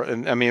them.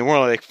 I mean, we're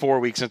only like 4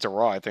 weeks into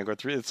Raw, I think, or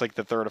 3. It's like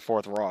the 3rd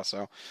or 4th Raw.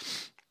 So,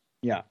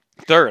 yeah,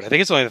 3rd. I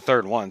think it's only the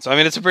 3rd one. So, I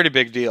mean, it's a pretty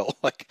big deal.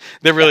 Like,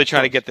 they're really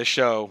trying to get the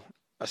show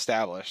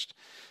established,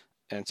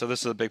 and so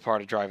this is a big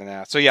part of driving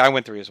that. So, yeah, I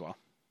went 3 as well.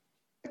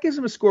 That gives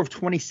him a score of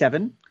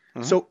 27.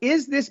 So,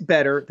 is this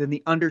better than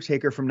the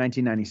Undertaker from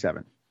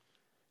 1997?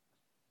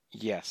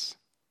 Yes,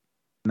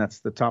 and that's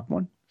the top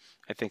one.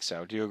 I think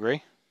so. Do you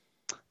agree?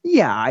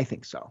 Yeah, I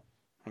think so.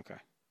 Okay,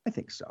 I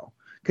think so.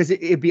 Because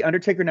it'd be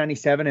Undertaker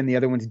 97 and the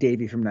other one's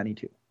Davey from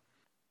 92.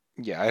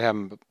 Yeah, I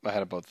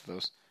had both of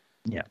those.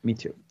 Yeah, me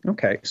too.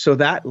 Okay, so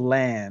that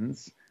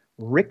lands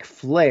Ric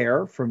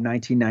Flair from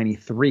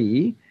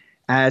 1993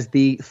 as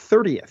the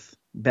 30th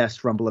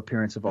best Rumble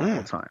appearance of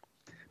all time.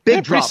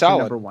 Big drop from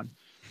number 1.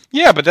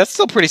 Yeah, but that's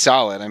still pretty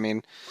solid. I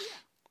mean,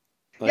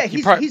 like,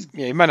 he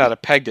might not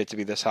have pegged it to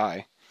be this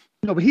high.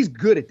 No, but he's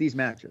good at these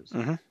matches.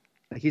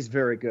 He's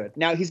very good.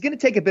 Now, he's going to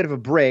take a bit of a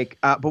break,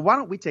 but why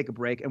don't we take a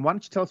break? And why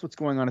don't you tell us what's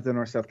going on at the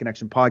North-South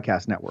Connection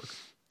Podcast Network?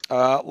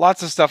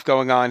 Lots of stuff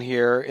going on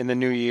here in the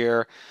new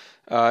year.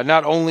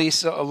 Not only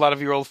a lot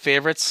of your old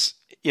favorites,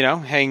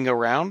 hanging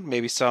around,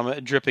 maybe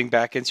some dripping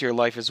back into your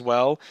life as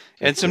well.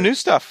 And some new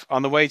stuff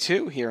on the way,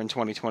 too, here in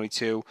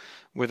 2022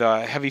 with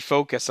a heavy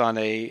focus on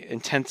a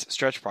intense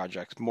stretch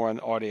project. More on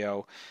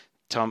audio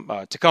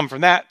to come from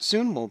that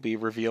soon. We'll be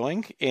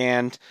revealing.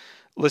 And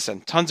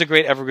listen, tons of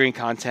great evergreen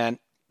content.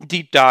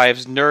 Deep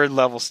dives, nerd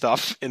level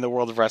stuff in the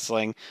world of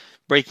wrestling,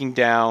 breaking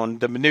down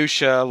the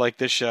minutia like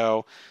this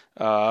show,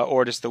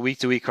 or just the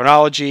week-to-week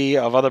chronology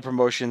of other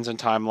promotions and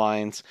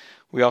timelines.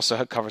 We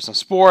also cover some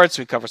sports.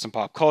 We cover some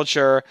pop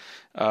culture.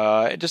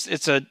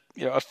 It's a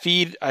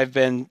feed I've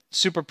been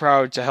super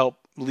proud to help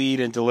lead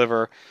and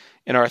deliver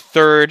in our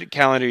 3rd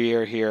calendar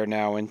year here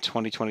now in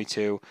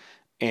 2022.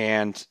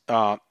 And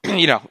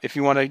if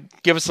you want to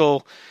give us a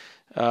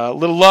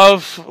little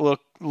love, a little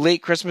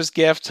late Christmas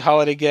gift,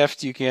 holiday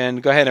gift, you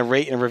can go ahead and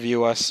rate and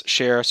review us,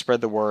 share,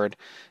 spread the word,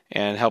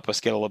 and help us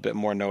get a little bit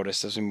more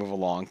notice as we move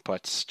along.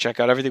 But check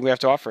out everything we have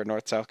to offer at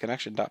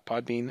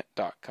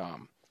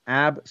northsouthconnection.podbean.com.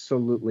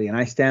 Absolutely. And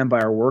I stand by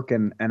our work,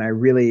 and I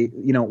really,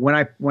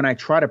 when I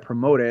try to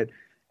promote it,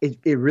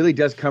 it really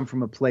does come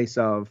from a place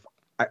of,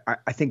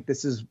 I think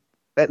this is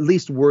at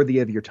least worthy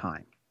of your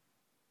time.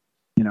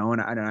 And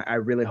I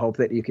really hope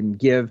that you can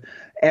give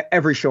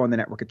every show on the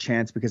network a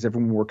chance, because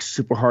everyone works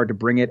super hard to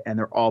bring it, and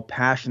they're all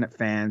passionate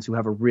fans who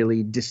have a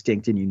really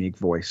distinct and unique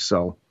voice.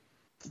 So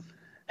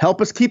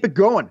help us keep it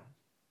going.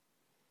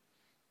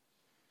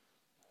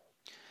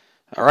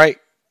 All right.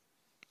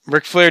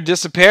 Ric Flair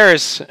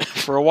disappears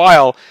for a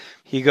while.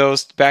 He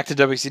goes back to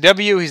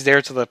WCW. He's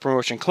there till the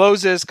promotion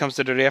closes, comes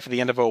to WWE after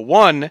the end of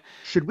 2001.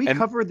 Should we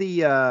cover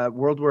the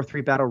World War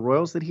III Battle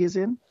Royals that he is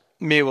in?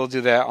 Maybe we'll do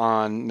that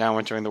on Now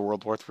Entering the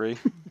World War III.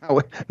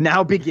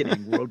 Now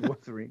beginning World War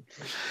III.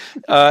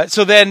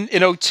 So then in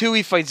 2002,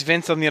 he fights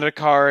Vince on the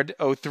undercard.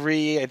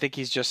 2003, I think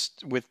he's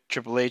just with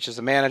Triple H as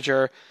a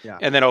manager. Yeah.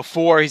 And then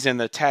 2004, he's in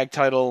the tag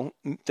title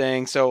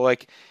thing. So,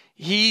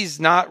 he's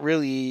not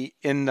really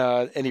in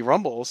any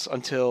Rumbles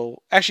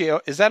until...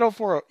 Actually, is that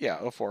 2004? Yeah,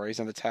 2004. He's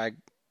in the tag.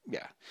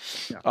 Yeah.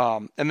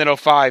 And then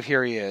 2005,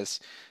 here he is.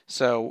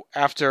 So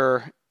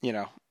after,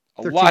 a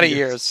lot of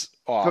years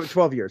off.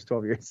 12 years.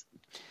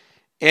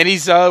 And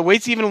he's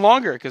waits even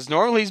longer, because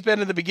normally he's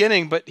been in the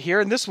beginning, but here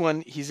in this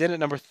one, he's in at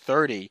number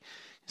 30.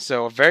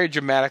 So a very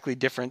dramatically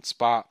different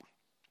spot.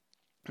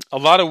 A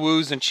lot of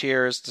woos and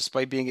cheers,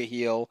 despite being a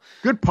heel.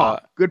 Good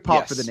pop.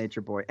 Yes. For the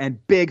Nature Boy.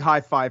 And big high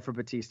five for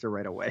Batista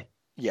right away.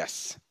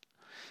 Yes.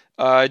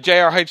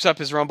 JR hypes up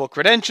his Rumble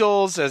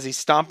credentials as he's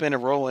stomping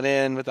and rolling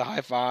in with a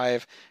high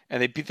five,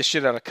 and they beat the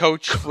shit out of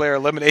Coach. Flair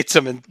eliminates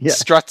him and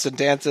struts and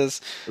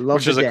dances,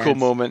 which is a cool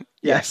moment.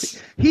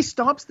 Yes. He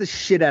stomps the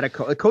shit out of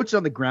Coach. Coach is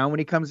on the ground when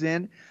he comes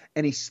in,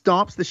 and he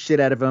stomps the shit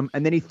out of him,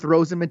 and then he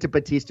throws him into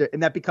Batista,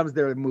 and that becomes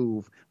their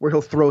move, where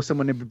he'll throw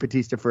someone into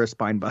Batista for a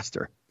spine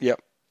buster. Yep.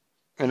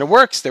 And it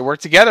works. They work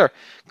together.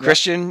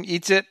 Christian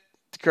eats it,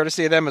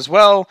 courtesy of them as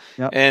well.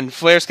 Yep. And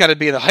Flair's kind of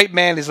being the hype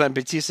man. He's letting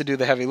Batista do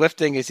the heavy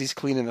lifting as he's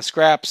cleaning the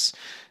scraps.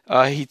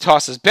 He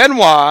tosses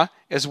Benoit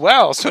as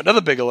well. So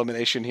another big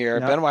elimination here.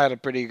 Yep. Benoit had a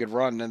pretty good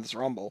run in this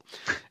Rumble.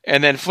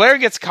 And then Flair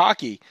gets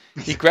cocky.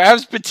 He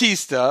grabs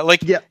Batista.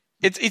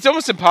 It's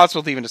almost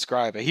impossible to even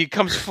describe it. He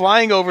comes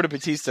flying over to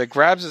Batista,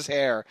 grabs his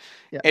hair,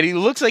 and he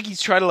looks like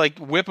he's trying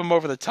to whip him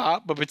over the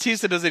top, but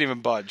Batista doesn't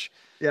even budge.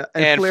 Yeah,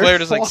 and Flair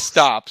just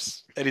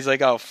stops, and he's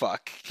like, "Oh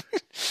fuck!"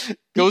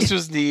 Goes to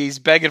his knees,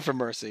 begging for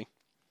mercy.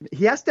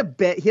 He has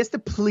to He has to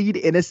plead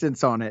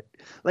innocence on it.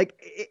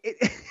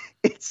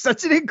 It's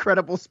such an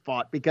incredible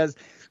spot, because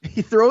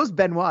he throws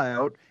Benoit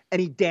out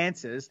and he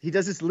dances. He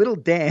does this little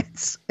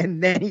dance,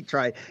 and then he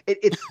tries.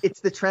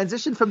 It's the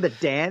transition from the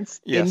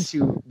dance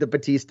into the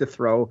Batista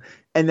throw,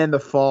 and then the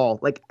fall.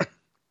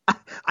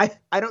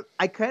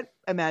 I can't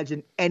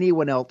imagine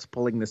anyone else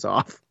pulling this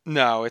off.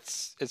 No,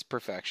 it's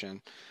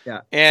perfection.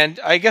 Yeah. And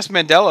I guess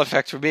Mandela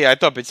effect for me, I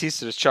thought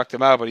Batista just chucked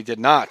him out, but he did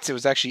not. It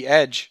was actually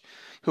Edge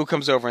who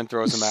comes over and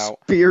throws him out.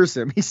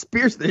 He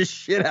spears the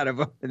shit out of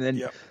him, and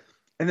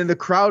then the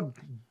crowd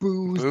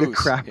boos the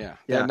crap. Yeah.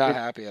 They're not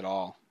happy at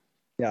all.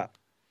 Yeah.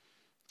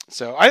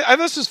 So I thought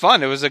this was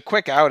fun. It was a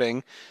quick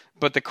outing,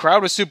 but the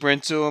crowd was super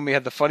into him. He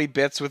had the funny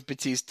bits with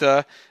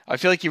Batista. I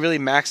feel like he really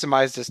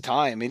maximized his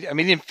time. He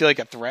didn't feel like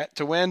a threat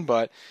to win,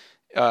 but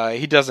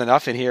he does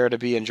enough in here to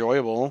be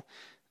enjoyable.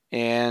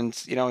 And,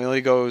 he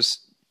only goes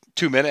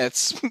 2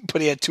 minutes,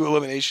 but he had 2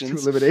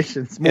 eliminations. More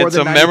than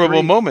some 93.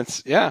 memorable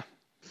moments. Yeah.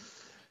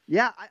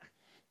 Yeah. I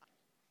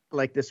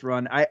like this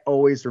run. I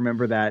always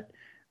remember that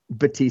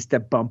Batista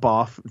bump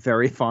off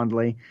very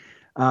fondly.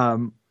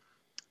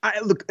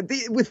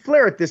 With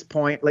Flair at this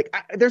point,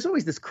 there's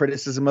always this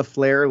criticism of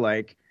Flair,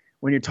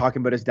 when you're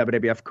talking about his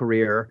WWF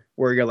career,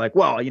 where you're like,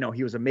 well,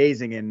 he was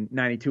amazing in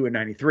 92 and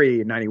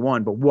 93 and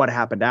 91, but what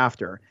happened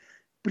after?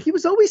 But he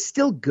was always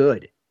still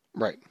good.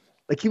 Right.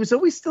 He was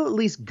always still at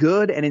least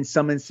good, and in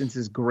some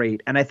instances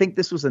great. And I think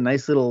this was a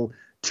nice little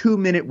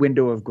 2-minute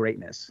window of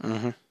greatness.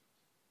 Mm-hmm.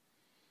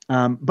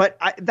 But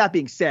that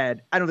being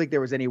said, I don't think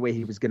there was any way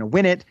he was going to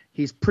win it.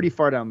 He's pretty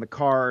far down the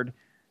card.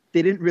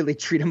 They didn't really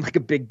treat him like a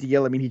big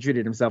deal. I mean, he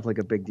treated himself like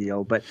a big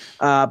deal. But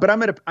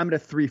I'm at a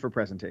 3 for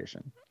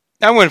presentation.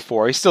 I went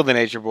 4. He's still the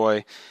Nature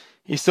Boy.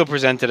 He's still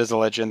presented as a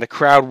legend. The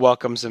crowd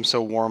welcomes him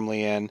so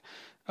warmly, and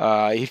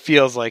he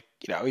feels like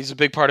he's a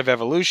big part of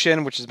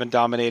Evolution, which has been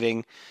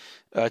dominating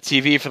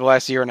TV for the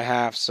last year and a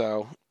half.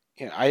 So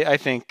I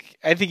think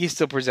he's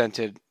still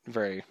presented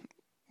very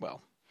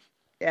well.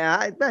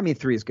 Yeah, I mean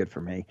 3 is good for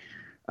me.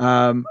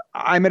 I'm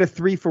at a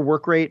 3 for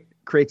work rate,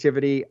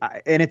 creativity,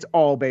 and it's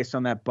all based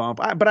on that bump.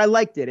 But I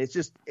liked it. It's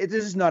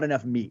just not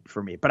enough meat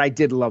for me. But I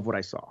did love what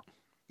I saw.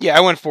 Yeah,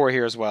 I went 4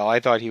 here as well. I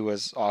thought he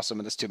was awesome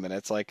in this 2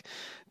 minutes.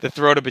 The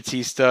throw to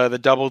Batista, the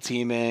double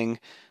teaming,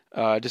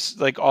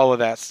 just all of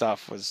that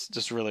stuff was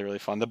just really, really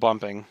fun. The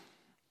bumping.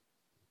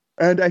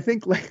 And I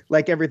think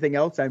like everything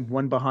else, I'm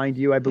 1 behind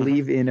you, I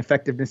believe, in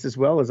effectiveness as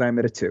well, as I'm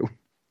at a 2.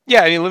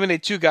 Yeah, he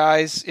eliminated 2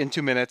 guys in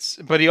 2 minutes,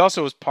 but he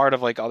also was part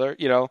of other,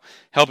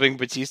 helping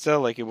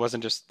Batista. It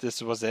wasn't just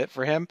this was it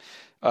for him.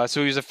 So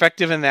he was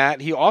effective in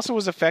that. He also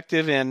was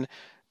effective in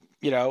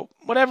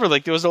whatever.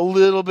 Like, there was a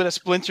little bit of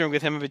splintering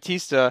with him and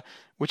Batista,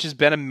 which has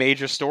been a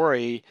major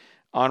story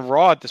on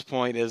Raw at this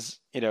point. Is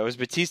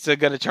Batista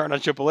going to turn on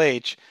Triple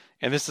H?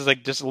 And this is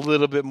like just a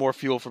little bit more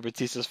fuel for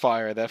Batista's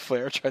fire that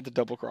Flair tried to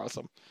double cross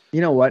him. You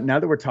know what? Now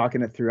that we're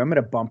talking it through, I'm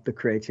going to bump the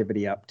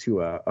creativity up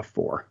to a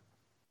 4.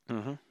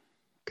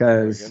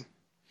 Because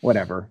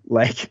whatever,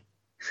 like,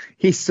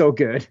 he's so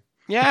good.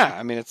 Yeah,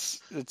 I mean, it's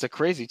a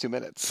crazy 2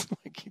 minutes.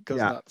 Like, it goes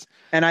nuts.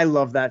 And I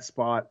love that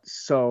spot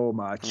so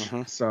much.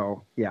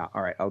 So yeah,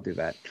 all right, I'll do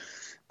that.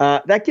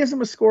 That gives him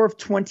a score of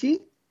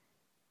 20,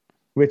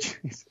 which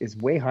is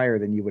way higher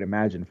than you would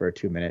imagine for a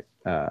 2-minute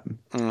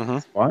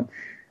spot.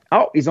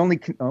 Oh, he's only.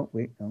 Oh,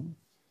 wait, no.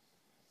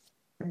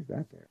 Why is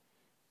that there?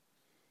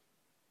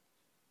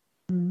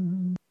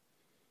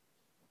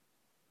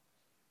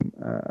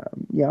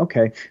 Yeah,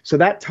 okay. So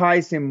that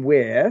ties him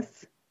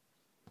with.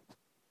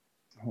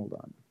 Hold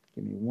on.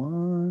 Give me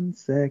 1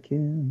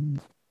 second.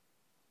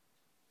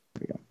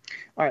 There we go.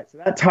 All right, so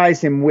that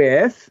ties him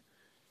with.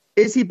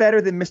 Is he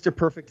better than Mr.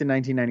 Perfect in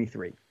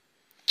 1993?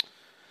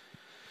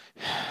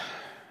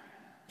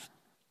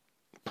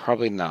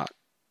 Probably not.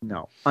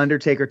 No.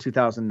 Undertaker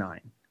 2009.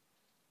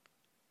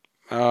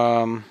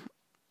 I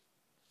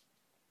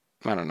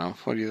don't know.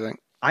 What do you think?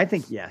 I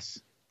think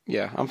yes.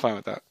 Yeah, I'm fine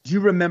with that. Do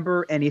you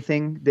remember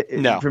anything?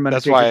 No,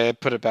 that's why I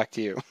put it back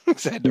to you. I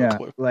had no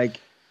clue. Like,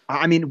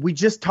 I mean, we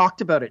just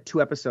talked about it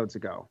 2 episodes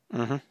ago.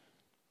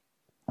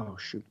 Oh,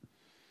 shoot.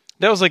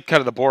 That was like kind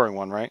of the boring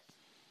one, right?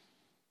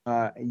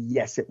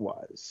 Yes, it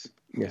was.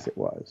 Yes, it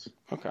was.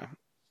 Okay.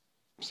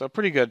 So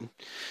pretty good.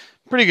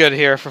 Pretty good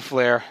here for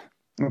Flair.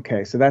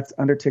 Okay, so that's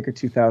Undertaker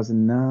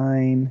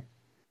 2009.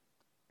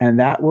 And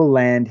that will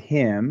land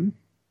him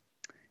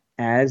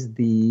as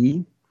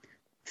the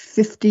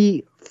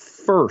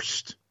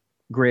 51st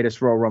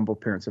greatest Royal Rumble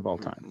appearance of all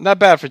time. Not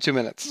bad for 2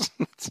 minutes.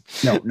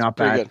 No, not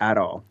bad at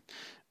all.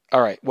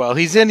 All right. Well,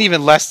 he's in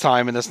even less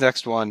time in this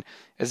next one,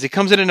 as he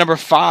comes in at number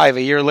 5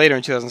 a year later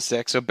in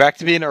 2006. So back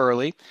to being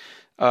early,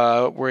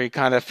 where he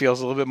kind of feels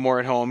a little bit more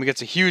at home. He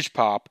gets a huge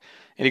pop,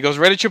 and he goes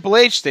right at Triple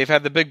H. They've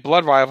had the big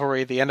blood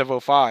rivalry at the end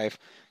of 05,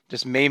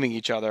 just maiming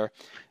each other.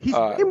 He's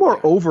way more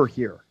over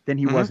here than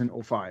he was in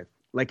 05,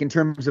 like in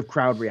terms of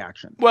crowd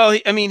reaction. Well,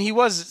 he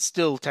was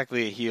still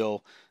technically a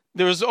heel.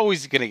 There was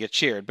always going to get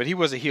cheered, but he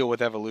was a heel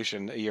with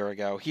Evolution a year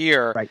ago.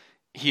 Here,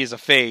 he is a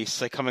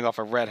face, like coming off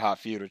a red-hot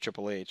feud with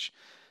Triple H.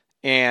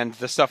 And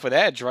the stuff with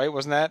Edge, right?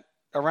 Wasn't that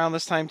around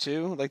this time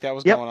too? Like, that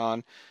was going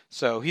on.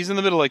 So he's in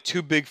the middle of like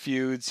 2 big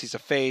feuds. He's a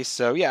face.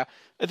 So yeah,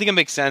 I think it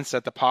makes sense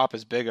that the pop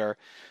is bigger.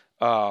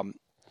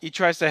 He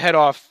tries to head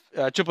off.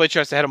 Triple H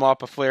tries to head him off,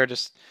 but Flair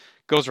just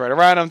goes right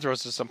around him,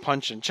 throws some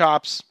punch and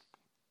chops.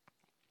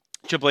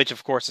 Triple H,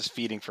 of course, is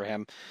feeding for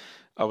him.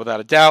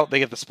 Without a doubt. They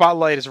get the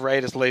spotlight as Ray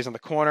just lays on the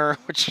corner,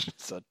 which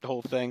is a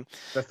whole thing.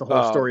 That's the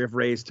whole story of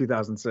Ray's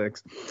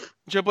 2006.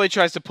 Triple H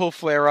tries to pull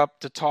Flair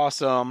up to toss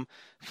him.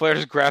 Flair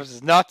just grabs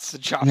his nuts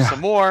and chops some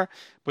more.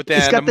 But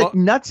then he's got the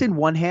nuts in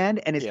one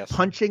hand and is Yes.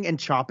 punching and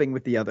chopping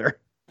with the other.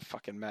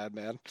 Fucking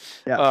madman.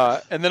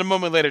 Yeah. And then a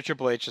moment later,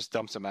 Triple H just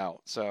dumps him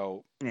out.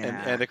 So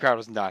and the crowd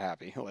was not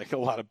happy. Like, a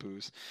lot of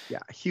boos. Yeah,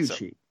 huge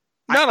heat.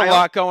 Not a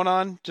lot going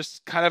on.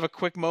 Just kind of a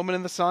quick moment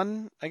in the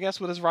sun, I guess,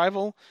 with his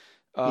rival.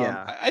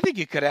 I think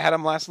you could have had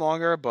him last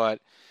longer,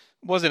 but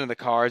wasn't in the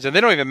cards. And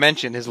they don't even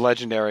mention his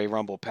legendary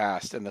Rumble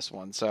past in this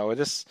one. So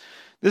this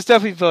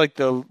definitely feel like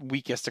the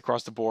weakest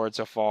across the board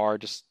so far.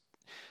 Just,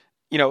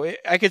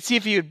 I could see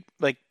if you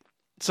like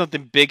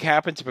something big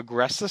happened to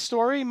progress the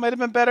story, might have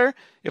been better.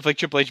 If like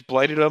Triple H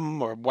blighted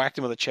him or whacked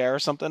him with a chair or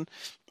something.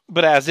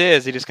 But as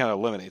is, he just kind of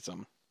eliminates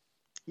him.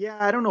 Yeah,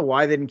 I don't know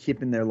why they didn't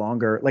keep him there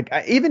longer. Like,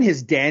 even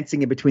his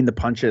dancing in between the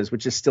punches,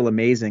 which is still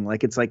amazing.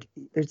 Like, it's like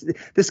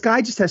this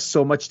guy just has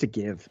so much to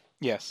give.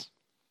 Yes.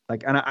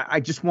 Like, and I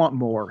just want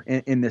more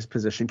in this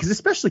position, because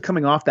especially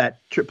coming off that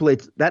Triple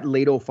H, that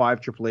late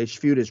 05 Triple H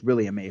feud is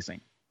really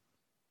amazing.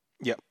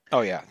 Yep. Oh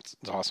yeah, it's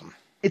awesome.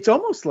 It's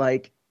almost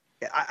like,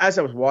 as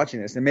I was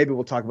watching this, and maybe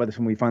we'll talk about this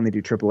when we finally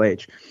do Triple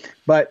H,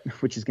 but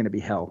which is going to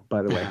be hell,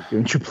 by the way,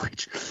 doing Triple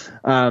H.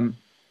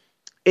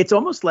 It's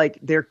almost like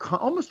they're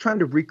almost trying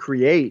to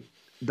recreate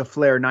the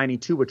Flair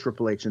 92 with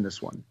Triple H in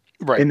this one.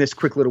 Right. In this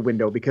quick little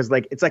window, because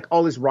like it's like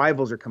all his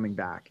rivals are coming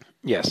back.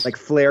 Yes. Like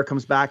Flair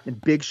comes back and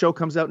Big Show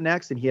comes out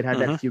next, and he had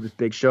that feud with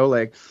Big Show.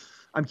 Like,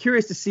 I'm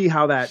curious to see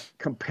how that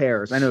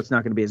compares. I know it's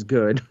not going to be as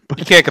good. But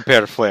you can't compare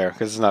to Flair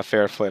because it's not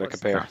fair for Flair to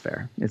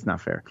compare. It's not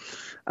fair.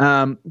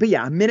 But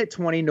yeah, minute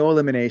 20, no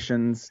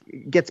eliminations,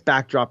 gets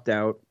backdropped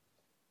out.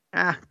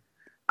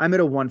 I'm at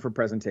a 1 for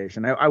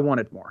presentation. I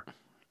wanted more.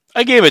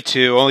 I gave it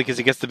 2 only because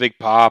he gets the big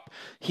pop.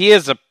 He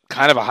is a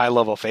kind of a high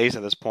level face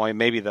at this point,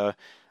 maybe the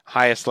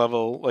highest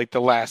level, like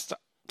the last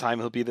time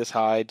he'll be this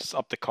high, just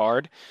up the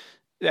card.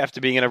 After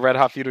being in a red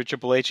hot feud with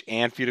Triple H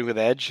and feuding with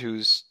Edge,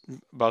 who's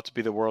about to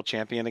be the world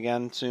champion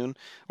again soon,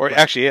 or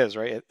actually is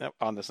right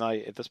on this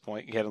night. At this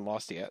point, he hadn't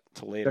lost yet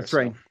till later. That's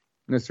right.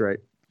 That's right.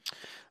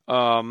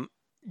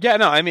 Yeah,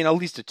 no, I mean at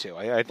least a 2.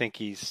 I think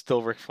he's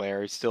still Ric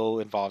Flair. He's still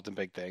involved in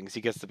big things.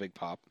 He gets the big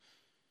pop.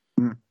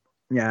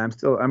 Yeah,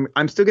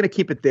 I'm still going to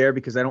keep it there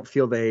because I don't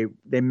feel they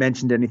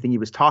mentioned anything he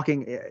was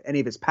talking, any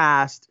of his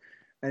past,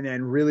 and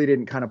then really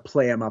didn't kind of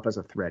play him up as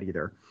a threat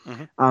either.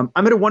 Mm-hmm.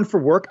 I'm at a 1 for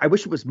work. I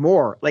wish it was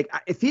more. Like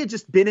if he had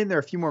just been in there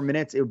a few more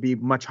minutes, it would be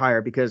much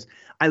higher because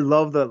I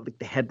love the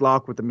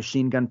headlock with the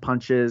machine gun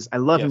punches. I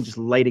love him just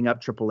lighting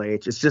up Triple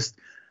H. It's just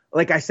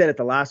like I said at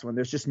the last one.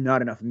 There's just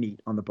not enough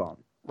meat on the bone.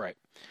 Right.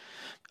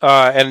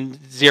 And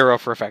 0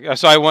 for effect.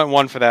 So I went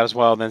 1 for that as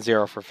well, and then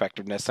 0 for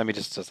effectiveness. I mean, it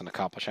just doesn't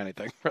accomplish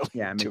anything. Really.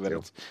 Yeah, 2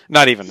 minutes.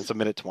 Not even. It's a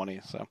minute 20.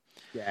 So.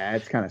 Yeah,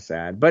 it's kind of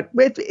sad, but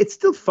it's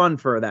still fun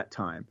for that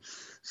time.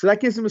 So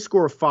that gives him a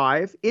score of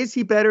 5. Is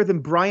he better than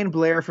Brian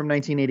Blair from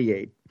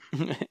 1988?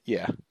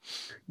 Yeah.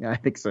 Yeah, I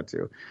think so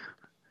too.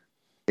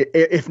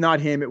 If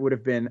not him, it would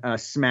have been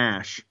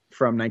Smash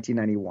from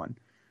 1991.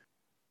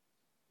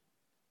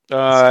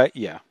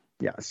 Yeah.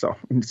 Yeah, so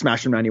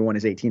Smash from 91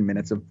 is 18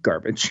 minutes of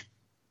garbage.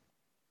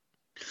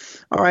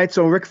 All right,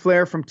 so Ric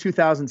Flair from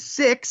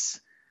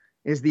 2006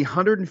 is the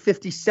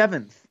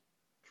 157th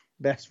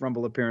best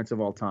Rumble appearance of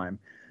all time.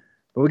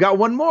 But we got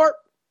one more.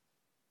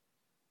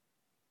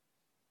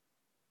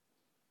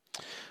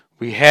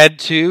 We head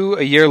to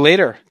a year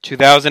later,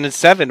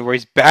 2007, where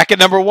he's back at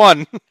number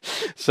 1.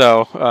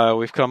 So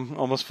we've come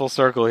almost full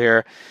circle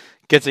here.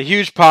 Gets a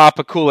huge pop,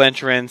 a cool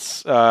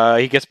entrance.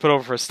 He gets put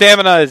over for his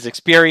stamina, his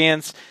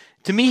experience.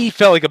 To me, he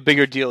felt like a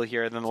bigger deal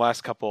here than the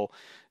last couple,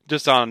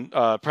 just on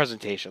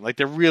presentation. Like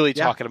they're really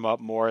talking him up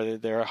more.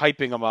 They're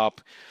hyping him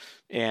up,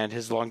 and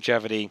his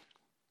longevity.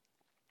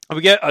 We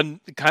get a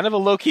kind of a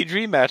low-key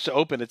dream match to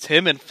open. It's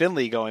him and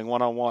Finley going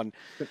one-on-one.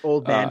 An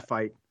old man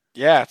fight.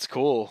 Yeah, it's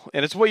cool.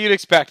 And it's what you'd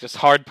expect. Just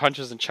hard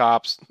punches and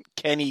chops.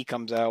 Kenny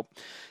comes out.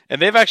 And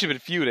they've actually been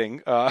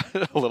feuding a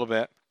little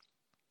bit.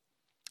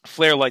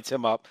 Flair lights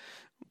him up.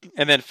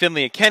 And then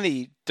Finley and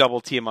Kenny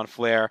double team on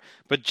Flair.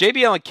 But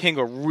JBL and King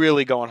are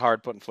really going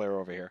hard putting Flair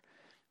over here.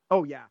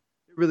 Oh, yeah.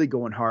 Really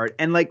going hard.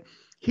 And, like,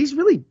 he's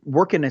really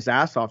working his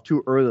ass off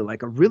too early.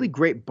 Like, a really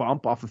great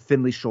bump off of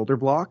Finley's shoulder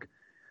block.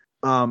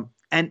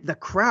 And the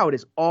crowd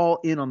is all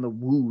in on the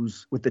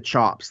woos with the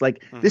chops.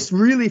 Like, this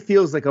really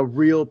feels like a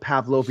real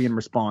Pavlovian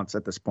response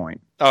at this point.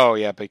 Oh,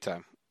 yeah, big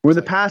time. Where in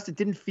the past, it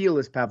didn't feel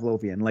as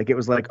Pavlovian. Like, it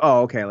was like,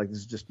 oh, okay, like, this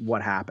is just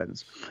what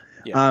happens.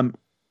 Yeah.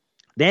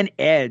 Then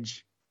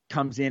Edge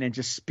comes in and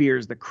just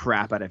spears the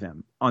crap out of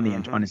him on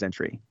the on his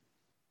entry.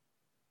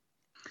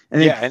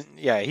 And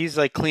then, he's,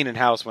 like, cleaning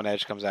house when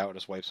Edge comes out and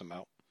just wipes him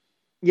out.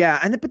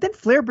 Yeah, but then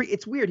Flair,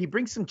 it's weird. He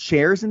brings some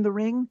chairs in the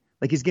ring.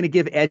 Like he's going to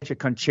give Edge a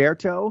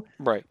concerto.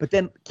 Right. But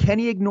then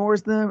Kenny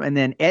ignores them, and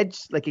then Edge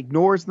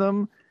ignores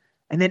them.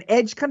 And then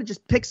Edge kind of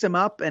just picks him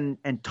up and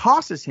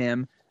tosses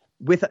him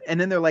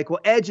and then they're like, well,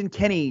 Edge and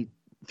Kenny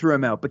threw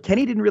him out, but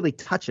Kenny didn't really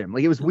touch him.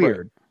 Like it was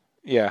weird.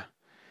 Right. Yeah.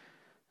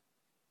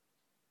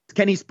 Is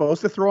Kenny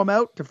supposed to throw him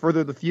out to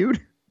further the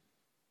feud?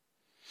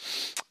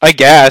 I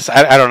guess.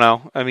 I don't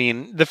know. I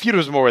mean, the feud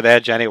was more with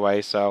Edge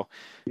anyway, so.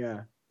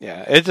 Yeah.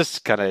 Yeah, it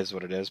just kind of is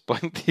what it is. But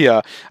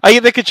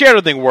the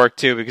concerto thing worked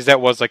too because that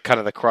was like kind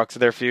of the crux of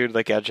their feud.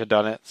 Like Edge had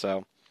done it,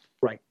 so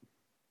right.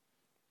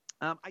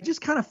 I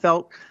just kind of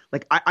felt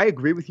like I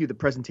agree with you. The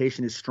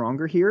presentation is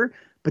stronger here,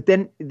 but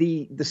then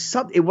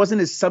it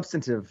wasn't as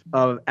substantive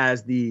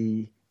as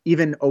the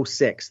even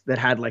 06 that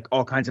had like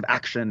all kinds of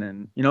action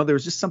and there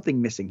was just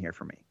something missing here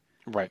for me.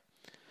 Right.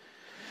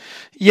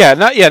 Yeah,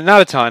 not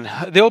a ton.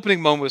 The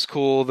opening moment was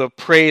cool. The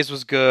praise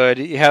was good.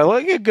 You had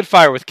a good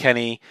fire with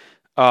Kenny.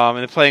 And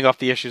then playing off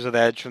the issues with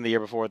Edge from the year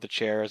before with the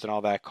chairs and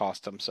all that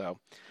cost him. So,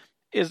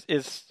 it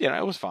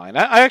was fine.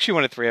 I actually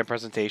wanted 3 on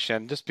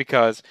presentation just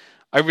because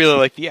I really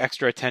like the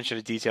extra attention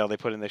to detail they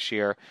put in this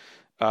year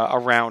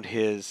around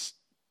his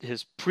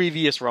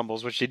previous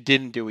Rumbles, which he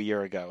didn't do a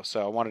year ago.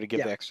 So I wanted to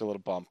give the extra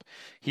little bump.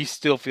 He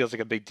still feels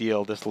like a big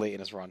deal this late in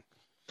his run.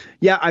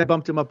 Yeah, I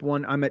bumped him up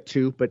 1. I'm at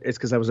 2, but it's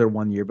because I was at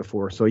 1 year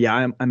before. So yeah,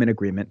 I'm in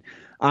agreement.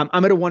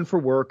 I'm at a 1 for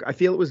work. I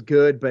feel it was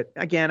good, but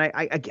again,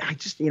 I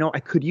just I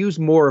could use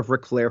more of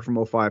Ric Flair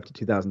from 05 to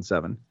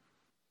 2007.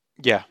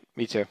 Yeah,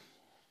 me too.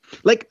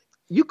 Like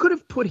you could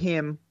have put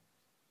him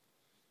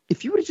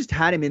if you would have just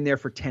had him in there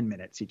for 10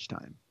 minutes each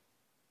time.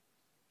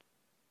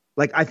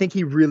 Like I think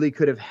he really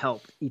could have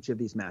helped each of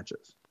these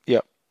matches.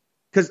 Yep.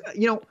 Because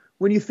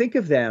when you think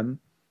of them.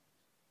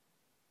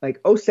 Like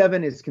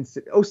 07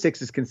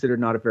 06 is considered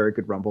not a very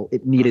good Rumble.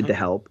 It needed the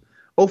help.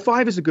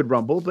 05 is a good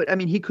Rumble, but I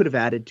mean, he could have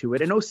added to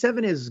it. And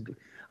 07 is,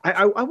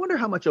 I wonder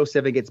how much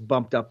 07 gets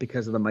bumped up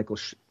because of the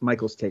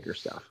Michaels Taker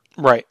stuff.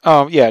 Right.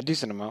 Yeah,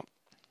 decent amount.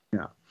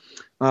 Yeah.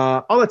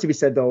 All that to be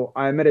said, though,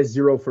 I'm at a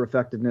 0 for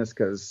effectiveness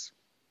because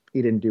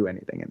he didn't do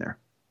anything in there.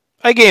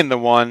 I gave him the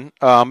 1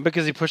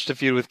 because he pushed a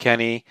feud with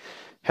Kenny,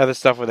 had the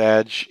stuff with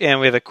Edge,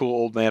 and we had a cool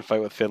old man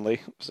fight with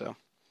Finley. So.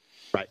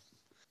 Right.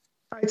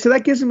 All right, so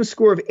that gives him a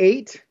score of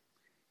 8.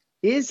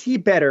 Is he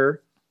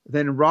better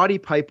than Roddy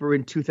Piper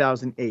in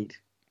 2008?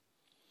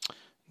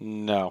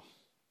 No.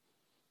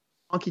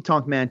 Honky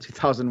Tonk Man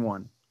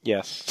 2001.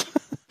 Yes.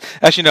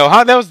 Actually,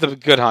 no. That was the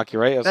good honky,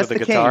 right? That was That's with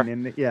the guitar.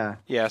 Kane yeah.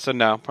 Yeah, so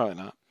no, probably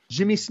not.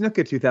 Jimmy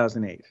Snuka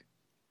 2008.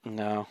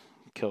 No.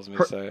 Kills me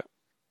to say it.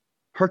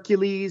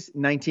 Hercules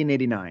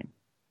 1989.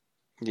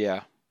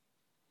 Yeah.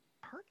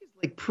 Herc is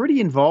like pretty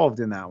involved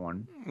in that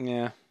one.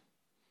 Yeah.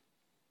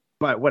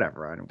 But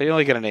whatever, I don't. They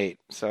only get an 8,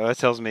 so that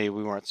tells me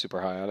we weren't super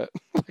high on it.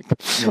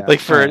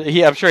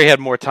 Yeah, I'm sure he had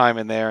more time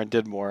in there and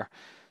did more.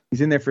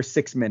 He's in there for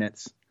 6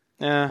 minutes.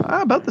 Yeah.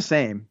 About the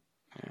same.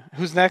 Yeah.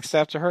 Who's next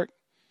after Herc?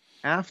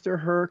 After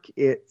Herc,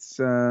 it's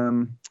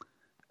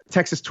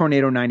Texas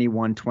Tornado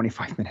 91,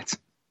 25 minutes.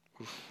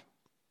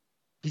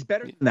 He's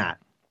better than that.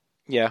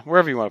 Yeah,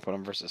 wherever you want to put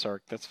him versus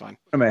Herc, that's fine.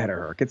 I'm ahead of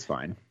Herc. It's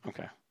fine.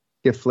 Okay.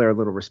 Give Flair a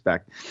little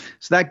respect.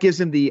 So that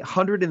gives him the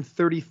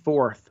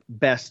 134th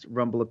best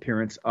Rumble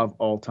appearance of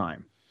all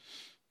time.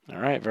 All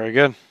right, very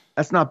good.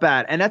 That's not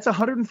bad. And that's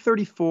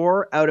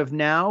 134 out of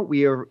now.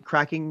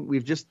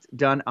 We've just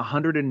done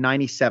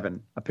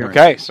 197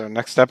 appearances. Okay, so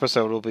next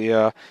episode will be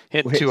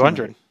hitting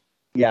 200.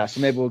 Yeah,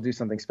 so maybe we'll do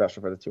something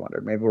special for the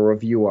 200. Maybe we'll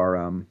review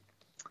our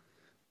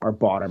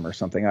bottom or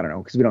something. I don't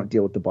know, because we don't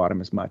deal with the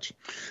bottom as much.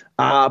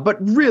 But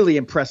really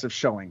impressive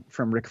showing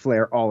from Ric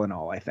Flair all in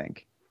all, I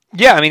think.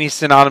 Yeah, I mean, he's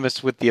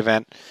synonymous with the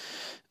event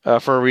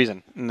for a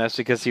reason. And that's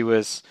because he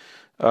was,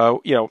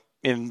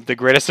 in the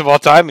greatest of all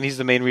time, and he's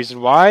the main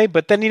reason why.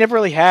 But then he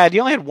only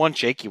had one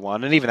shaky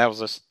one, and even that was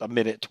just a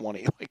minute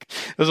 20. Like,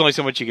 there's only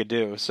so much you could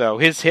do. So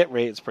his hit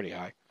rate is pretty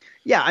high.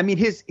 Yeah, I mean,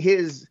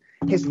 his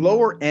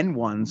lower end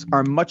ones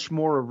are much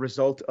more a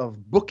result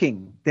of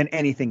booking than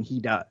anything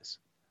he does.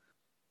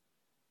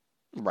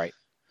 Right.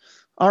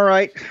 All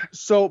right.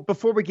 So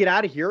before we get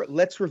out of here,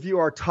 let's review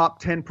our top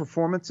 10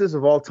 performances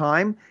of all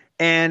time.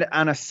 And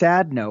on a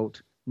sad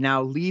note,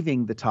 now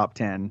leaving the top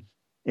 10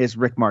 is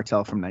Rick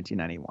Martel from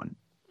 1991.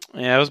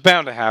 Yeah, it was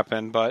bound to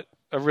happen, but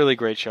a really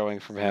great showing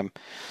from him.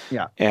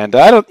 Yeah. And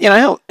I don't,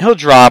 he'll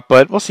drop,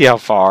 but we'll see how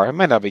far. It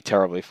might not be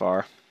terribly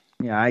far.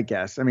 Yeah, I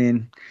guess. I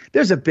mean,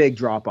 there's a big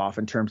drop off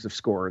in terms of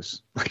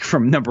scores, like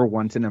from number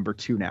 1 to number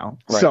 2 now.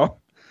 Right. So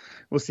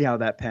we'll see how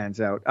that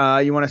pans out.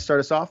 You want to start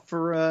us off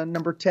for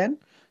number 10?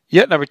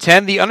 Yeah, number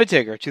 10, The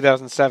Undertaker,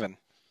 2007.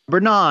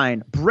 Number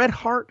 9, Bret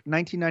Hart,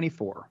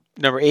 1994.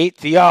 Number 8,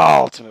 The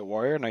Ultimate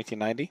Warrior,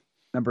 1990.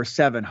 Number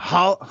 7,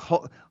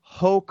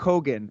 Hulk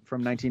Hogan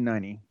from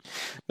 1990.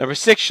 Number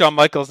 6, Shawn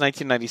Michaels,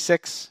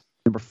 1996.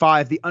 Number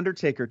 5, The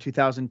Undertaker,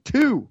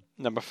 2002.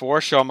 Number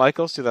 4, Shawn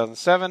Michaels,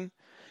 2007.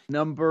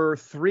 Number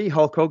 3,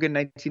 Hulk Hogan,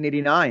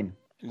 1989.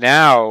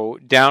 Now,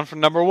 down from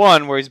number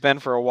 1, where he's been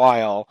for a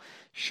while,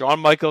 Shawn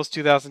Michaels,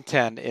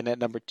 2010, in at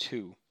number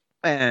 2.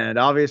 And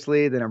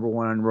obviously, the number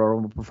 1 Royal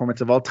Rumble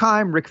performance of all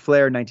time, Ric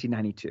Flair,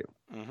 1992.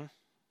 Mm-hmm.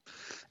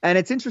 And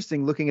it's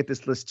interesting looking at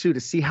this list, too, to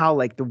see how,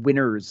 like, the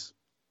winners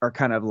are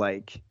kind of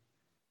like,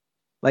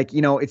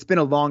 it's been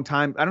a long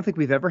time. I don't think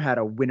we've ever had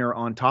a winner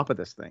on top of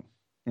this thing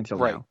until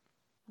now.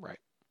 Right.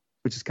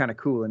 Which is kind of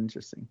cool and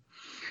interesting.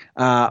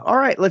 All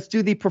right, let's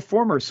do the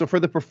performers. So for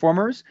the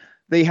performers,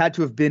 they had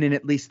to have been in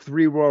at least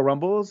 3 Royal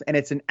Rumbles, and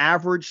it's an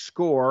average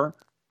score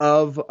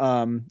of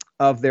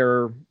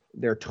their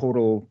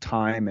total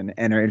time and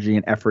energy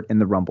and effort in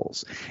the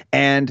Rumbles.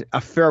 And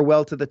a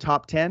farewell to the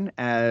top 10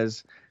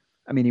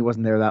 he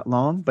wasn't there that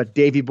long, but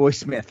Davey Boy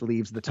Smith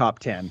leaves the top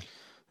 10.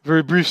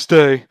 Very brief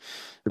stay.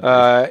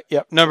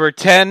 Number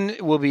 10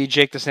 will be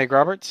Jake the Snake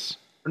Roberts.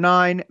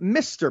 9,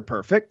 Mr.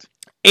 Perfect.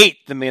 8,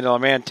 the $1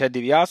 Million Man, Ted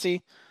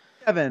DiBiase.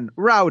 7,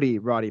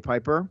 Roddy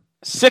Piper.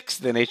 6,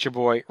 the Nature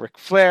Boy, Ric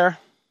Flair.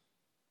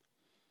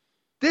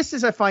 This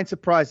is, I find,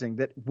 surprising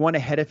that one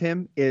ahead of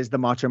him is the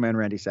Macho Man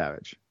Randy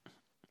Savage.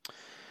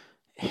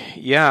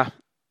 Yeah,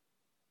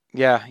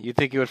 you'd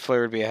think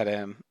Flair would be ahead of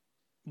him.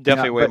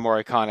 Definitely way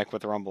more iconic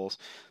with the Rumbles.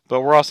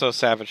 But we're also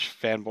Savage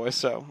fanboys,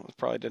 so it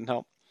probably didn't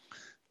help.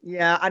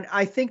 Yeah, and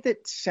I think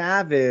that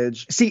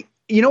Savage... See,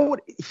 you know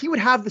what? He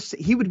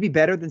would be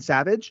better than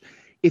Savage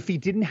if he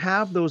didn't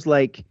have those,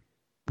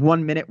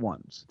 1-minute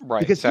ones. Right,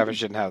 because Savage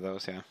didn't have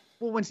those, yeah.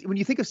 Well, when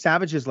you think of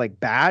Savage's,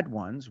 bad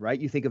ones, right?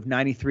 You think of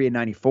 93 and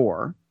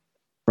 94,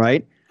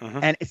 right?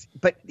 Mm-hmm.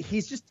 But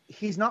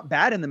he's not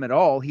bad in them at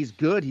all. He's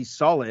good. He's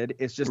solid.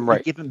 It's just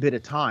give him a bit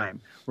of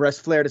time. Whereas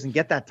Flair doesn't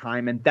get that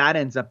time, and that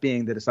ends up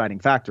being the deciding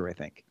factor, I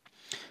think.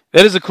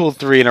 That is a cool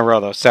 3 in a row,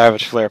 though.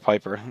 Savage, Flair,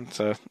 Piper.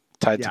 It's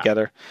tied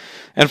together.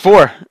 And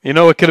 4,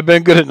 it could have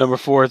been good at number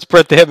 4. It's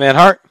Bret the Hitman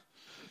Hart.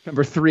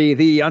 Number 3,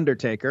 The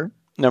Undertaker.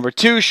 Number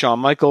 2, Shawn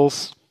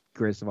Michaels.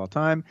 Greatest of all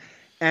time.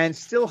 And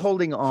still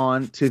holding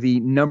on to the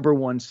number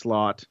 1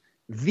 slot,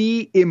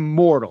 the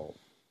immortal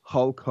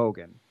Hulk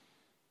Hogan.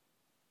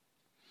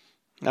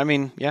 I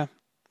mean, yeah.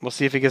 We'll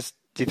see if he gets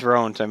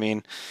dethroned. I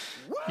mean,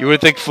 you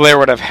would think Flair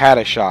would have had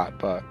a shot,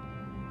 but...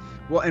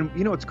 Well, and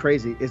what's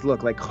crazy is,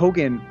 look,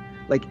 Hogan,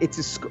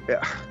 it's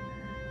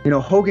a...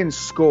 Hogan's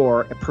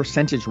score,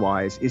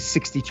 percentage-wise, is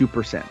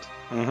 62%.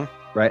 Mm-hmm.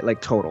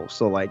 Right? Total.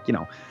 So,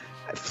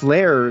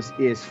 Flair's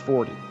is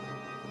 40.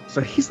 So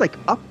he's,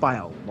 up by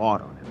a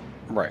lot on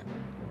him. Right.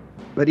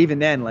 But even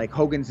then,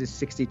 Hogan's is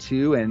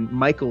 62 and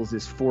Michaels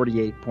is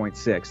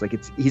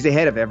 48.6. He's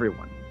ahead of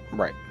everyone.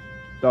 Right.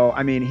 So,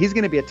 I mean, he's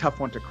going to be a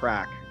tough one to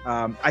crack.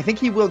 I think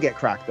he will get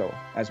cracked, though,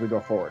 as we go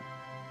forward.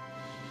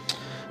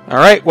 All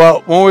right.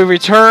 Well, when we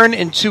return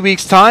in 2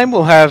 weeks' time,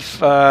 we'll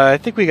have, I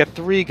think we got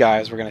 3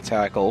 guys we're going to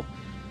tackle.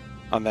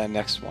 on that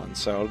next one.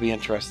 So it'll be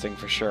interesting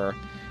for sure.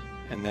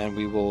 And then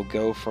we will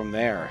go from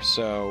there.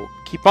 So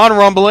keep on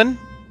rumbling.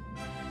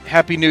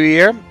 Happy New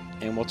Year.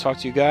 And we'll talk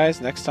to you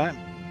guys next time.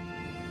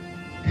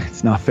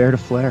 It's not fair to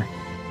Flair.